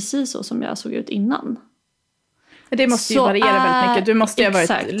nästan precis så som jag såg ut innan. Det måste ju variera väldigt mycket. Du måste ju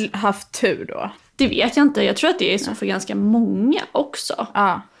ha haft tur då. Det vet jag inte. Jag tror att det är så för ganska många också.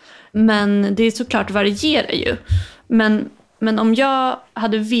 Men det är såklart varierar ju. Men om jag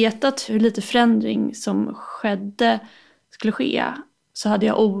hade vetat hur lite förändring som skulle ske, så hade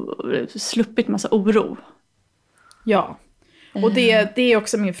jag sluppit massa oro. Ja. Och det är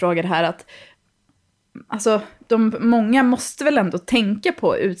också min fråga det här att alltså, många måste väl ändå tänka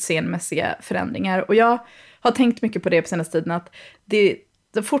på utseendemässiga förändringar. Och jag har tänkt mycket på det på senaste tiden, att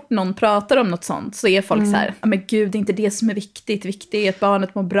så fort någon pratar om något sånt så är folk så här: men gud, det är inte det som är viktigt. Viktigt är att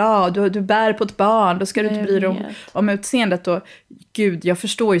barnet mår bra. Du bär på ett barn, då ska du inte bry dig om utseendet. Och gud, jag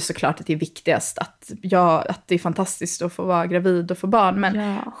förstår ju såklart att det är viktigast att det är fantastiskt att få vara gravid och få barn.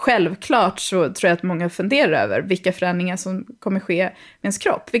 Men självklart så tror jag att många funderar över vilka förändringar som kommer ske med ens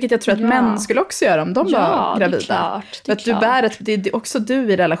kropp. Vilket jag tror att män skulle också göra om de var gravida. Det är klart. Det är också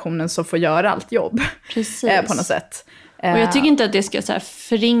du i relationen som får göra allt jobb. Precis. På något sätt. Och jag tycker inte att det ska så här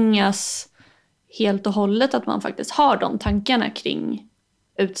förringas helt och hållet, att man faktiskt har de tankarna kring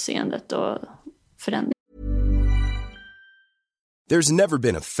utseendet och förändring. There's never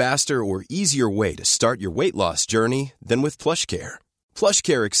been a faster or easier way to start your weight loss journey than with PlushCare.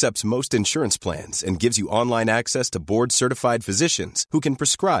 PlushCare accepts most insurance plans and gives you online access to board-certified physicians who can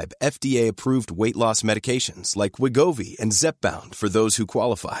prescribe FDA-approved weight loss medications like Wegovy and Zepbound for those who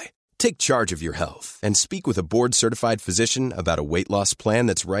qualify. Take charge of your health and speak with a board-certified physician about a weight loss plan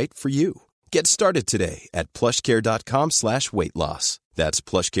that's right for you. Get started today at plushcare.com/weightloss. That's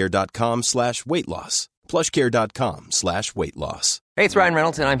plushcare.com/weightloss. plushcare.com/weightloss. Hey, it's Ryan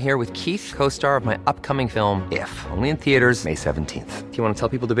Reynolds, and I'm here with Keith, co-star of my upcoming film, If, only in theaters May 17th. Do you want to tell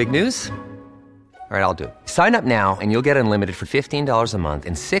people the big news? All right, I'll do it. Sign up now and you'll get unlimited for $15 a month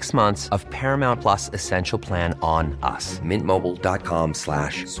and 6 months of Paramount Plus Essential Plan on us.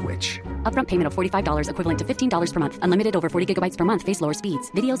 MintMobile.com/switch. Upfront payment of $45 equivalent to $15 per month. Unlimited over 40 gigabytes per month. Face lower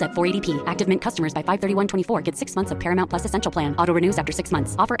speeds. Videos at 480p. Active Mint customers by 531.24 get 6 months of Paramount Plus Essential Plan. Auto renews after 6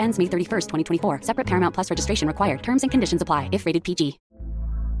 months. Offer ends May 31st, 2024. Separate Paramount Plus registration required. Terms and conditions apply if rated PG.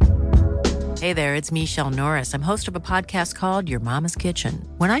 Hey there, it's Michelle Norris. I'm host of a podcast called Your Mama's Kitchen.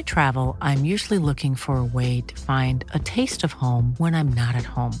 When I travel, I'm usually looking for a way to find a taste of home when I'm not at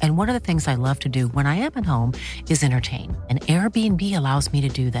home. And one of the things I love to do when I am at home is entertain. And Airbnb allows me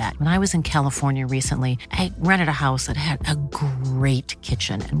to do that. When I was in California recently, I rented a house that had a great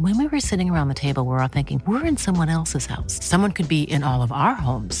kitchen. And when we were sitting around the table, we're all thinking, we're in someone else's house. Someone could be in all of our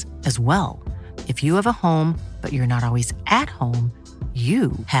homes as well. If you have a home, but you're not always at home,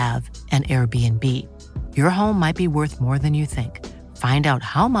 you have an Airbnb. Your home might be worth more than you think. Find out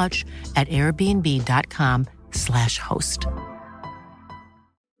how much at airbnb.com/host.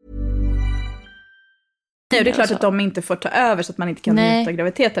 Nej, det är klart att de inte får ta över så att man inte kan njuta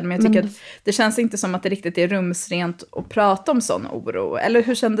graviditeten. Men jag tycker att det känns inte som att det riktigt är rumsrent att prata om sån oro. Eller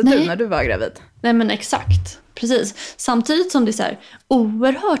hur kände du när du var gravid? Nej, men exakt. Precis. Samtidigt som det är så här,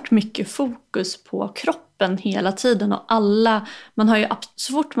 oerhört mycket fokus på kroppen hela tiden. Och alla, man har ju,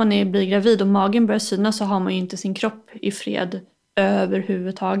 så fort man blir gravid och magen börjar synas så har man ju inte sin kropp i fred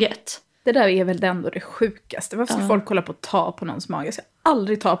överhuvudtaget. Det där är väl ändå det sjukaste. Varför ska folk hålla på att ta på någons mage? Jag ska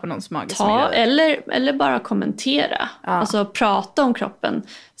aldrig ta på någons mage. Eller bara kommentera. Alltså prata om kroppen.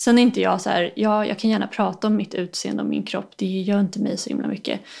 Sen är inte jag så här, jag kan gärna prata om mitt utseende och min kropp. Det gör inte mig så himla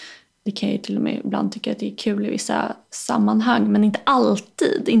mycket. Det kan jag ju till och med ibland tycka att det är kul i vissa sammanhang. Men inte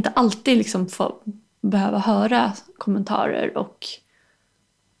alltid. Inte alltid liksom få behöva höra kommentarer och...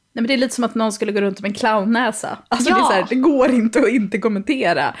 Nej, men det är lite som att någon skulle gå runt med en clownnäsa. Alltså det är så här, det går inte att inte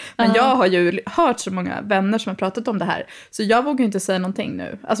kommentera. Men jag har ju hört så många vänner som har pratat om det här. Så jag vågar inte säga någonting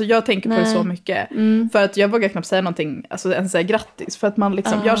nu. Alltså jag tänker på det så mycket. För att jag vågar knappt säga någonting, alltså ens säga grattis. För att man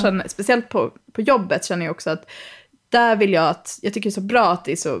liksom, jag känner, speciellt på jobbet känner jag också att där vill jag tycker det är så bra att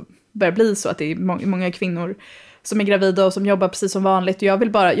det är så, börjar bli så att det är många kvinnor som är gravida och som jobbar precis som vanligt. Och jag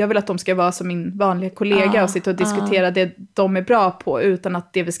vill att de ska vara som min vanliga kollega och sitta och diskutera det de är bra på utan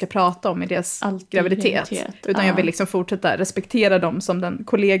att det vi ska prata om är deras graviditet. Utan jag vill liksom fortsätta respektera dem som den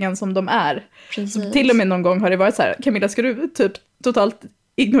kollegan som de är. Så till och med någon gång har det varit så här, Camilla, ska du typ totalt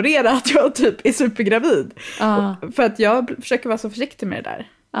ignorera att jag typ är supergravid? För att jag försöker vara så försiktig med det där.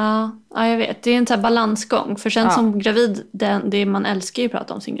 Ja, jag vet. Det är en sån här balansgång. För sen som gravid, det man älskar ju att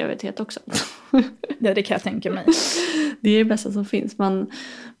prata om sin graviditet också. Ja, det kan jag tänka mig. Det är det bästa som finns. Men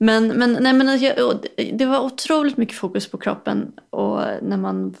det var otroligt mycket fokus på kroppen. Och när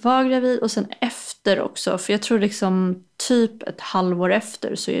man var gravid och sen efter också. För jag tror liksom typ ett halvår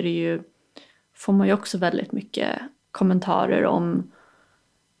efter så är det ju, får man ju också väldigt mycket kommentarer om...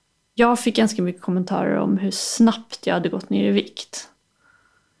 Jag fick ganska mycket kommentarer om hur snabbt jag hade gått ner i vikt.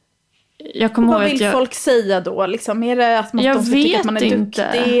 Vad vill folk säga då? Liksom, är det att de tycker att man är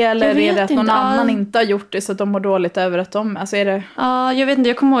duktig? Eller är det att någon annan inte har gjort det så att de mår dåligt över att de... Alltså är det... Ja, jag vet inte.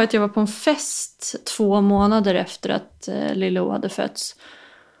 Jag kommer ihåg att jag var på en fest 2 månader efter att Lilo hade fötts.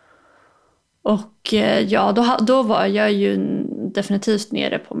 Och då var jag ju definitivt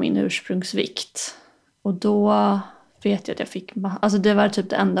nere på min ursprungsvikt. Och då vet jag att jag fick... Alltså det var typ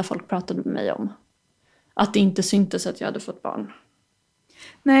det enda folk pratade med mig om. Att det inte syntes att jag hade fått barn.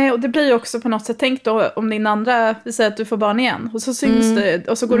 Nej, och det blir ju också på något sätt, tänk då om din andra, vi säger att du får barn igen och så syns det,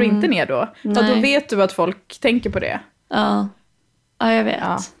 och så går du inte ner då. Ja, då vet du att folk tänker på det. Ja, jag vet.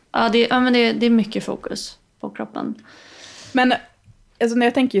 Ja, det är mycket fokus på kroppen. Men alltså, när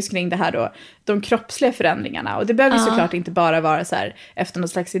jag tänker just kring det här då, de kroppsliga förändringarna, och det behöver ju såklart inte bara vara så här efter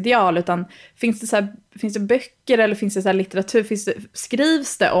något slags ideal, utan finns det böcker eller finns det så här litteratur,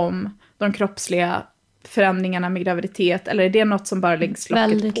 skrivs det om de kroppsliga förändringarna med graviditet, eller är det något som bara läggs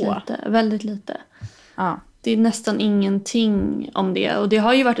locket på? Väldigt lite. Det är nästan ingenting om det, och det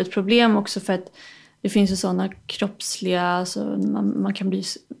har ju varit ett problem också för att det finns ju sådana kroppsliga, alltså man kan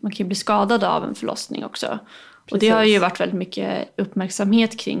bli skadad av en förlossning också. Precis. Och det har ju varit väldigt mycket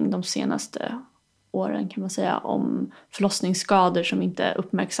uppmärksamhet kring de senaste åren kan man säga om förlossningsskador som inte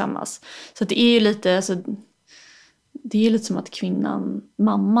uppmärksammas. Så att det är ju lite, alltså, det är lite som att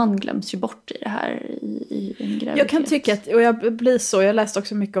mamman glöms ju bort i det här i en graviditet. Jag kan tycka att, och jag blir så, jag läste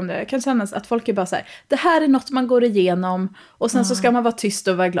också mycket om det, jag kan känna att folk är bara så här, det här är något man går igenom och sen så ska man vara tyst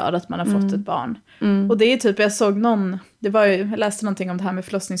och vara glad att man har fått ett barn. Och det är typ, jag såg jag läste någonting om det här med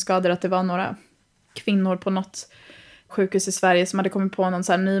förlossningsskador, att det var några kvinnor på något sjukhus i Sverige som hade kommit på någon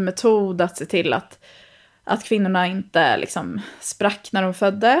så här ny metod att se till att kvinnorna inte liksom sprack när de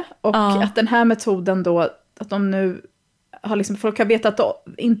födde. Och att den här metoden då, att de nu har liksom, folk har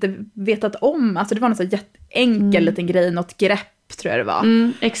inte vetat om, alltså det var någon så här jätteenkel liten grej, något grepp tror jag det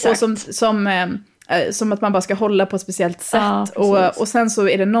var. Exakt. Och som att man bara ska hålla på ett speciellt sätt. Och sen så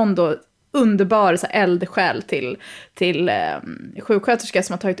är det någon då underbar så här eldsjäl till sjuksköterska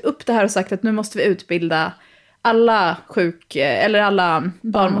som har tagit upp det här och sagt att nu måste vi utbilda alla alla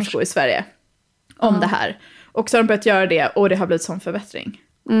barnmorskor i Sverige om det här. Och så har de börjat göra det och det har blivit sån förbättring.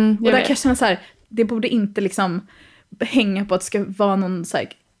 Och där kan jag känna så här, det borde inte liksom hänga på att det ska vara någon så här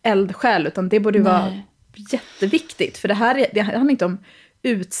eldsjäl, utan det borde vara jätteviktigt. För det handlar inte om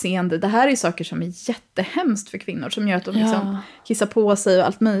utseende. Det här är saker som är jättehemskt för kvinnor, som gör att de liksom kissar på sig och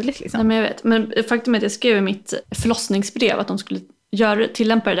allt möjligt. Liksom. Nej, men jag vet. Men faktum är att jag skrev i mitt förlossningsbrev att de skulle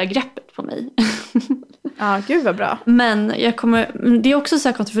tillämpa det där greppet på mig. Ja, gud vad bra. Men det är också så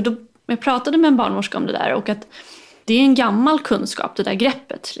här konstigt, för jag pratade med en barnmorska om det där, och att det är en gammal kunskap, det där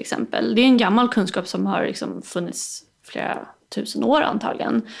greppet till exempel. Det är en gammal kunskap som har liksom funnits flera tusen år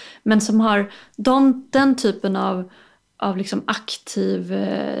antagligen. Men som har den typen av liksom aktiv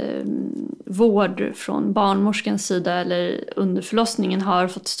vård från barnmorskans sida eller under förlossningen har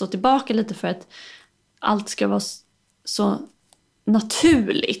fått stå tillbaka lite för att allt ska vara så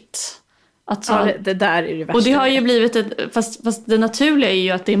naturligt. Det där är det värsta. Och det har ju blivit fast det naturliga är ju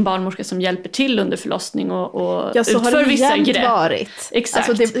att det är en barnmorska som hjälper till under förlossning och utför vissa grepp. Varit. Exakt.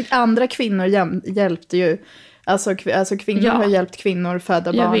 Alltså andra kvinnor hjälpte ju, alltså kvinnor har hjälpt kvinnor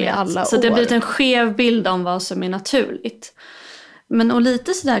föda barn i alla år. Så det har blivit en skev bild om vad som är naturligt. Men och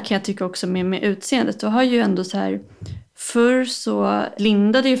lite sådär kan jag tycka också med utseendet. Då har ju ändå så här, förr så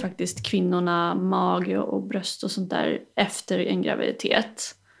lindade ju faktiskt kvinnorna mage och bröst och sånt där efter en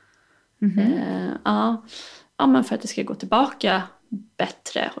graviditet. Ja, men för att det ska gå tillbaka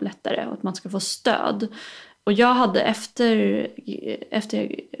bättre och lättare och att man ska få stöd. Och jag hade efter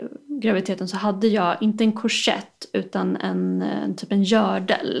graviditeten så hade jag inte en korsett utan typ en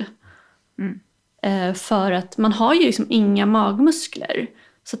gördel. För att man har ju liksom inga magmuskler,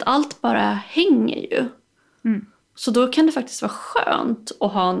 så att allt bara hänger ju. Så då kan det faktiskt vara skönt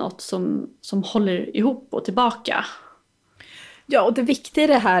att ha något som håller ihop och tillbaka. Ja, och det viktiga i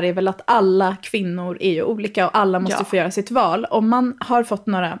det här är väl att alla kvinnor är ju olika och alla måste få göra sitt val. Om man har fått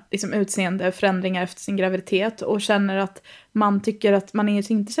några liksom, utseendeförändringar efter sin graviditet och känner att man tycker att man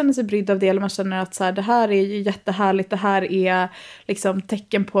inte känner sig brydd av det, eller man känner att så här, det här är ju jättehärligt, det här är liksom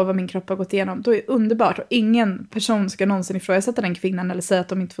tecken på vad min kropp har gått igenom, då är det underbart. Och ingen person ska någonsin ifrågasätta den kvinnan eller säga att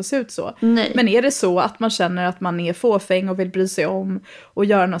de inte får se ut så. Nej. Men är det så att man känner att man är fåfäng och vill bry sig om och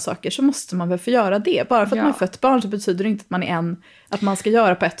göra några saker, så måste man väl få göra det. Bara för att man är fött barn så betyder det inte att man är att man ska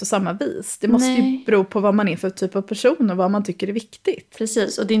göra på ett och samma vis. Det måste ju bero på vad man är för typ av person och vad man tycker är viktigt.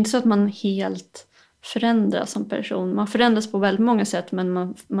 Precis, och det är inte så att man helt förändras som person. Man förändras på väldigt många sätt,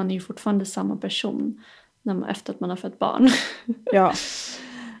 men man är ju fortfarande samma person efter att man har fött barn. Ja.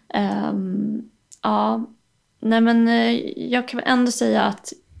 Ja, nej men jag kan ändå säga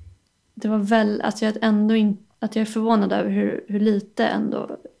att det var väl att jag är förvånad över hur lite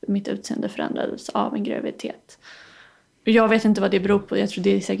ändå mitt utseende förändrades av en graviditet. Jag vet inte vad det beror på. Jag tror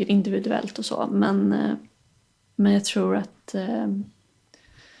det är säkert individuellt och så. Men jag tror att det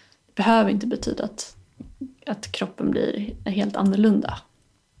behöver inte betyda att kroppen blir helt annorlunda.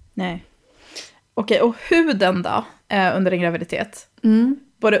 Nej. Okej, och huden då under en graviditet?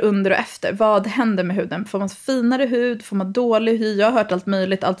 Både under och efter. Vad händer med huden? Får man finare hud? Får man dålig hud? Jag har hört allt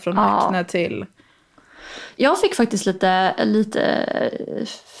möjligt. Allt från akne till... Jag fick faktiskt lite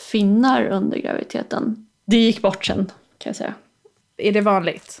finnar under graviditeten. Det gick bort sen, kan jag säga. Är det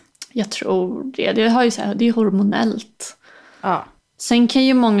vanligt? Jag tror det. Det är hormonellt. Ja. Sen kan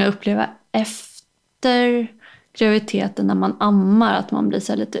ju många uppleva efter graviditeten när man ammar att man blir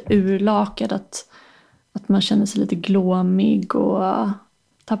så här lite urlakad. Att man känner sig lite glåmig och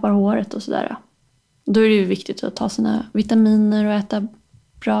tappar håret och sådär. Då är det ju viktigt att ta sina vitaminer och äta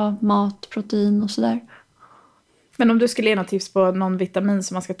bra mat, protein och sådär. Men om du skulle ge något tips på någon vitamin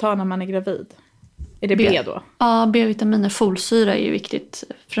som man ska ta när man är gravid? Är det B då? Ja, B-vitaminer. Folsyra är ju viktigt.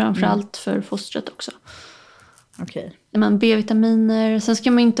 Framförallt för fostret också. Okej. B-vitaminer. Sen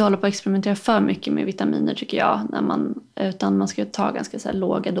ska man inte hålla på att experimentera för mycket med vitaminer tycker jag. Utan man ska ta ganska så här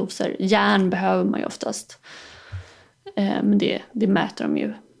låga doser. Järn behöver man ju oftast. Men det mäter de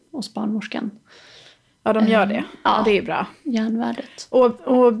ju hos barnmorskan. Ja, de gör det. Ja, det är bra. Järnvärdet.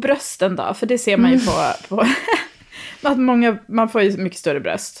 Och brösten då? För det ser man ju på att man får ju mycket större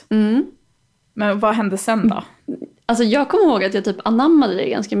bröst. Men vad hände sen då? Alltså jag kommer ihåg att jag typ anammade det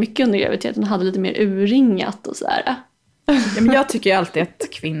ganska mycket under graviditeten och hade lite mer urringat och sådär. Ja, men jag tycker ju alltid att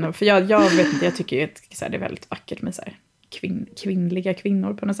kvinnor, för jag vet inte, jag tycker ju att så här, det är väldigt vackert med så här, kvinnliga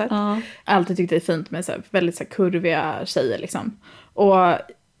kvinnor på något sätt. Jag har alltid tyckt det är fint med så här, väldigt så här, kurviga tjejer liksom. Och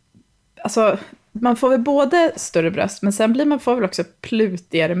alltså, man får väl både större bröst, men sen får väl också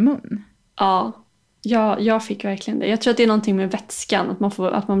plutigare mun. Ja, jag fick verkligen det. Jag tror att det är någonting med vätskan,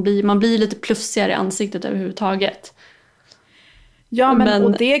 att man blir lite plufsigare i ansiktet överhuvudtaget. Ja, men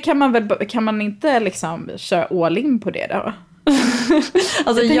och det kan man inte liksom köra all in på det då?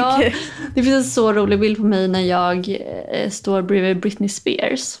 Alltså det finns en så rolig bild på mig när jag står bredvid Britney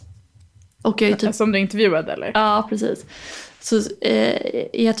Spears. Och jag är typ... Som du intervjuade eller? Ja, precis. Så är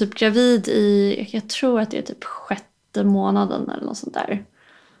jag typ gravid jag tror att det är typ 6:e månaden eller något sånt där.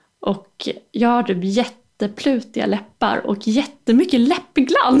 Och jag har typ jätteplutiga läppar och jättemycket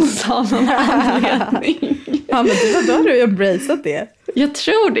läppglans av någon anledning. Ja, men då har du embraceat det. Jag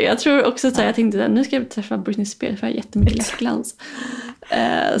tror det. Jag tror också att jag tänkte att nu ska jag träffa Britney Spears för jag har jättemycket läppglans.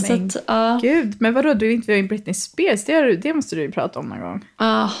 Gud, men vadå? Du intervjuade in Britney Spears? Det måste du ju prata om någon gång.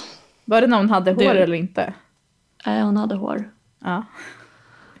 Ja. Var det när hon hade hår eller inte? Nej, hon hade hår. Ja.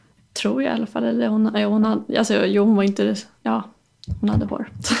 Tror jag i alla fall. Eller hon hade, alltså, hon var inte... Ja, hon hade hår.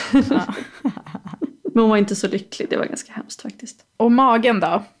 Ja. Men hon var inte så lycklig. Det var ganska hemskt faktiskt. Och magen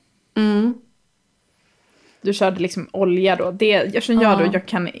då? Du körde liksom olja då. Jag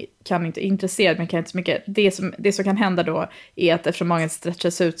kan inte intresserad, men kan inte så mycket. Det som kan hända då är att eftersom magen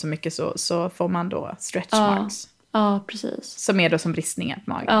stretchas ut så mycket så får man då stretch marks. Ja, precis. Som är då som bristningar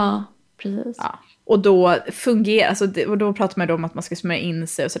på magen. Ja, precis. Ja. Och då fungerar, alltså och då pratar man då om att man ska smörja in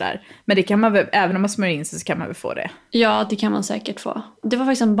sig och sådär. Men det kan man väl, även om man smörjer in sig så kan man väl få det? Ja, det kan man säkert få. Det var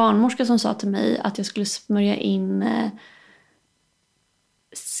faktiskt en barnmorska som sa till mig att jag skulle smörja in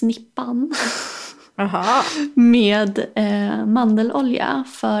snippan. Aha. Med mandelolja.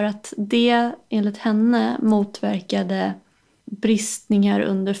 För att det enligt henne motverkade bristningar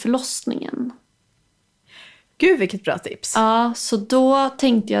under förlossningen. Gud, vilket bra tips. Ja, så då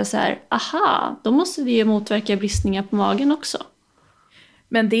tänkte jag så här, då måste det motverka bristningar på magen också.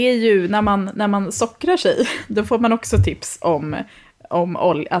 Men det är ju, när man sockrar sig, då får man också tips om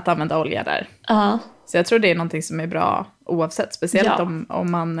att använda olja där. Ja. Så jag tror det är någonting som är bra oavsett, speciellt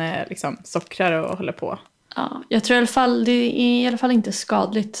om man liksom sockrar och håller på. Ja, jag tror det är i alla fall inte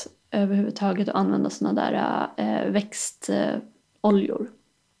skadligt överhuvudtaget att använda såna där växtoljor.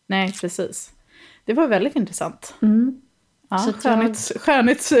 Nej, precis. Det var väldigt intressant. Ja, så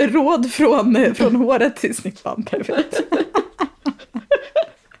skönhetsråd från håret till snippan. Perfekt.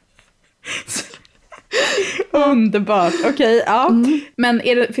 Underbart. Okej, ja. Men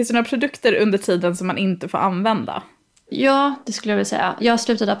finns det några produkter under tiden som man inte får använda? Ja, det skulle jag vilja säga. Jag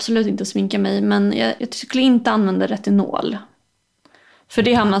slutade absolut inte sminka mig, men jag skulle inte använda retinol. För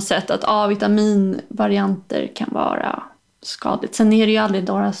det har man sett att A-vitaminvarianter kan vara skadligt. Sen är det ju aldrig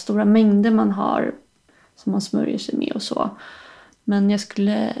några stora mängder man har som man smörjer sig med och så. Men jag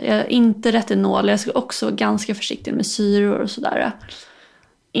inte retinol. Jag skulle också vara ganska försiktig med syror och sådär.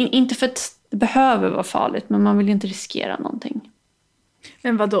 Inte för att det behöver vara farligt, men man vill inte riskera någonting.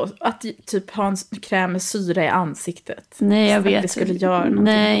 Men vadå? Att typ ha en kräm med syra i ansiktet? Nej, jag vet. Det skulle göra någonting.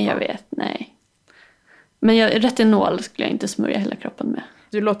 Nej, jag vet. Nej. Men retinol skulle jag inte smörja hela kroppen med.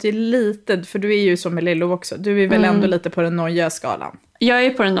 Du låter ju lite, för du är ju som med Lillo också. Du är väl ändå lite på den nojiga skalan? Jag är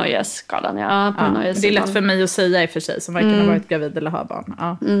på den nojiga skalan, ja. Det är lätt för mig att säga i och för sig, som varken har varit gravid eller har barn.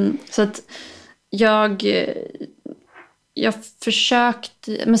 Ja. Så att jag försökt,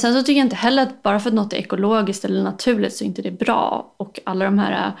 men sen så tycker jag inte heller att bara för att något är ekologiskt eller naturligt så är inte det bra. Och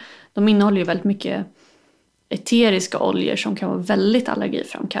alla de innehåller ju väldigt mycket eteriska oljor som kan vara väldigt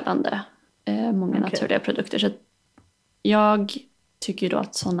allergiframkallande. Många naturliga produkter. Så jag tycker då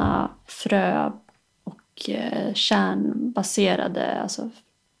att sådana frö och kärnbaserade, alltså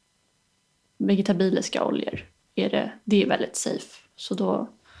vegetabiliska oljor, det är väldigt safe. Så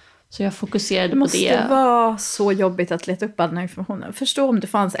jag fokuserade på det. Det måste vara så jobbigt att leta upp all den här informationen. Förstå om det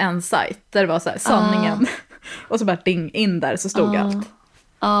fanns en sajt där det var så här, sanningen. Och så bara ding, in där så stod allt.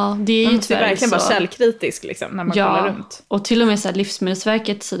 Ja, det är ju tyvärr verkligen vara källkritisk liksom, när man kollar runt. Och till och med så här,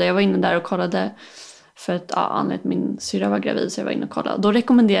 Livsmedelsverkets sida, jag var inne där och kollade för att min syrra var gravid, så jag var inne och kollade. Då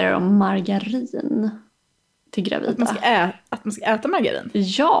rekommenderar de margarin. till gravida. Att man ska äta margarin?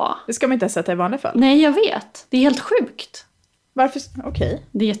 Ja. Det ska man inte ens äta i vanliga fall. Nej, jag vet. Det är helt sjukt. Varför? Okej.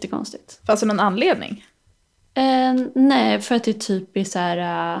 Det är jättekonstigt. Fanns det någon anledning? Nej, för att det typ är så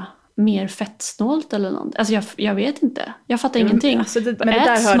här... mer fettsnålt eller något. Alltså jag vet inte. Jag fattar ingenting. Alltså men det ät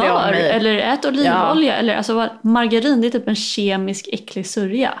där hörde jag om mig. Eller ät olivolja. Eller alltså margarin, det är typ en kemisk äcklig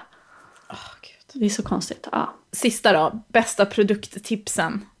sörja. Gud. Det är så konstigt. Ja. Sista då. Bästa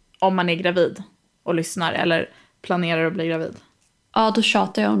produkttipsen om man är gravid och lyssnar eller planerar att bli gravid. Ja, då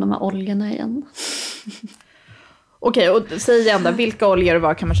tjatar jag om de här oljorna igen. Okej, och säg igen då. Vilka oljor och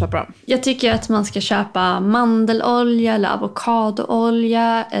var kan man köpa dem? Jag tycker att man ska köpa mandelolja eller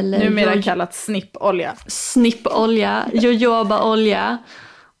avokadoolja. Eller numera kallat snippolja. Snippolja, jojobaolja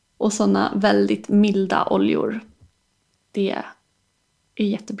och sådana väldigt milda oljor. Det är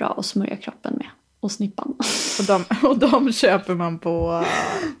jättebra att smörja kroppen med. Och snippan. Och de köper man på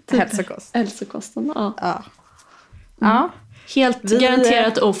hälsokost. Hälsokosten, ja. Ja. Ja. Helt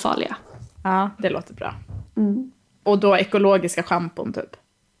garanterat ofarliga. Ja, det låter bra. Mm. Och då ekologiska schampon typ?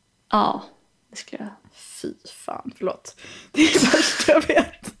 Ja, det skulle jag. Fy fan, förlåt. Det är det värsta jag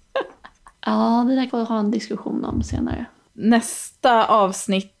vet. Ja, det där kan vi ha en diskussion om senare. Nästa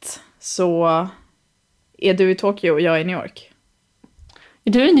avsnitt så är du i Tokyo och jag är i New York.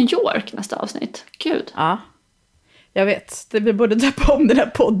 Är du i New York nästa avsnitt? Gud. Ja, jag vet. Vi borde döpa om den här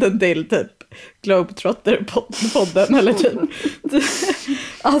podden till typ Globetrotter-podden eller typ.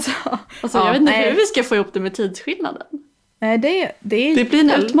 Alltså jag vet inte hur vi ska få ihop det med tidsskillnaden. Nej, det blir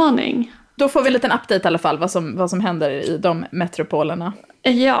en utmaning. Då får vi en liten update i alla fall vad som händer i de metropolerna.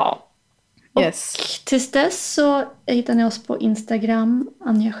 Ja. Yes. Och tills dess så hittar ni oss på Instagram,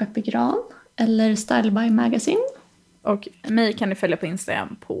 Anja Skeppegran eller Style by Magazine. Och mig kan ni följa på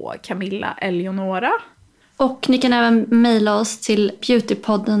Instagram på Camilla Eleonora. Och ni kan även mejla oss till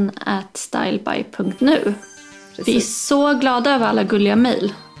beautypodden@styleby.nu. Vi är så glada över alla gulliga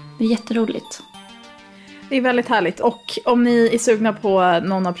mejl. Det är jätteroligt. Det är väldigt härligt. Och om ni är sugna på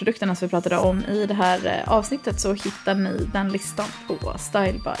någon av produkterna som vi pratade om i det här avsnittet så hittar ni den listan på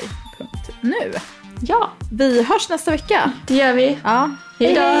styleby.nu. Ja. Vi hörs nästa vecka. Det gör vi. Ja.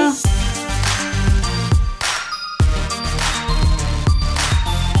 Hej då.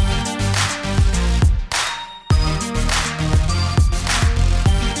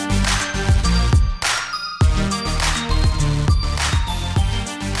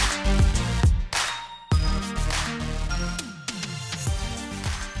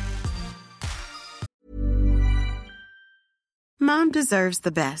 Mom deserves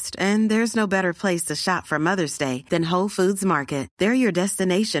the best, and there's no better place to shop for Mother's Day than Whole Foods Market. They're your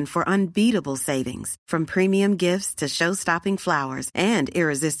destination for unbeatable savings, from premium gifts to show-stopping flowers and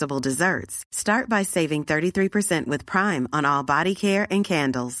irresistible desserts. Start by saving 33% with Prime on all body care and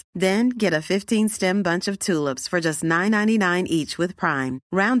candles. Then get a 15-stem bunch of tulips for just $9.99 each with Prime.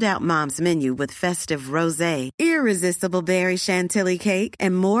 Round out Mom's menu with festive rosé, irresistible berry chantilly cake,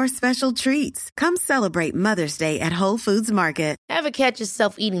 and more special treats. Come celebrate Mother's Day at Whole Foods Market. Ever catch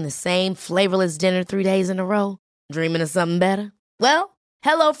yourself eating the same flavorless dinner 3 days in a row? Dreaming of something better? Well,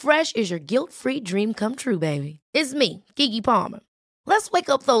 HelloFresh is your guilt-free dream come true, baby. It's me, Keke Palmer. Let's wake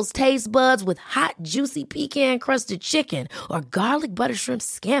up those taste buds with hot, juicy pecan-crusted chicken or garlic butter shrimp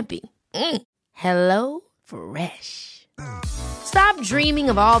scampi. Hello Fresh. Stop dreaming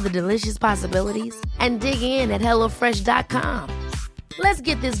of all the delicious possibilities and dig in at HelloFresh.com. Let's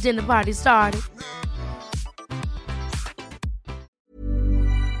get this dinner party started.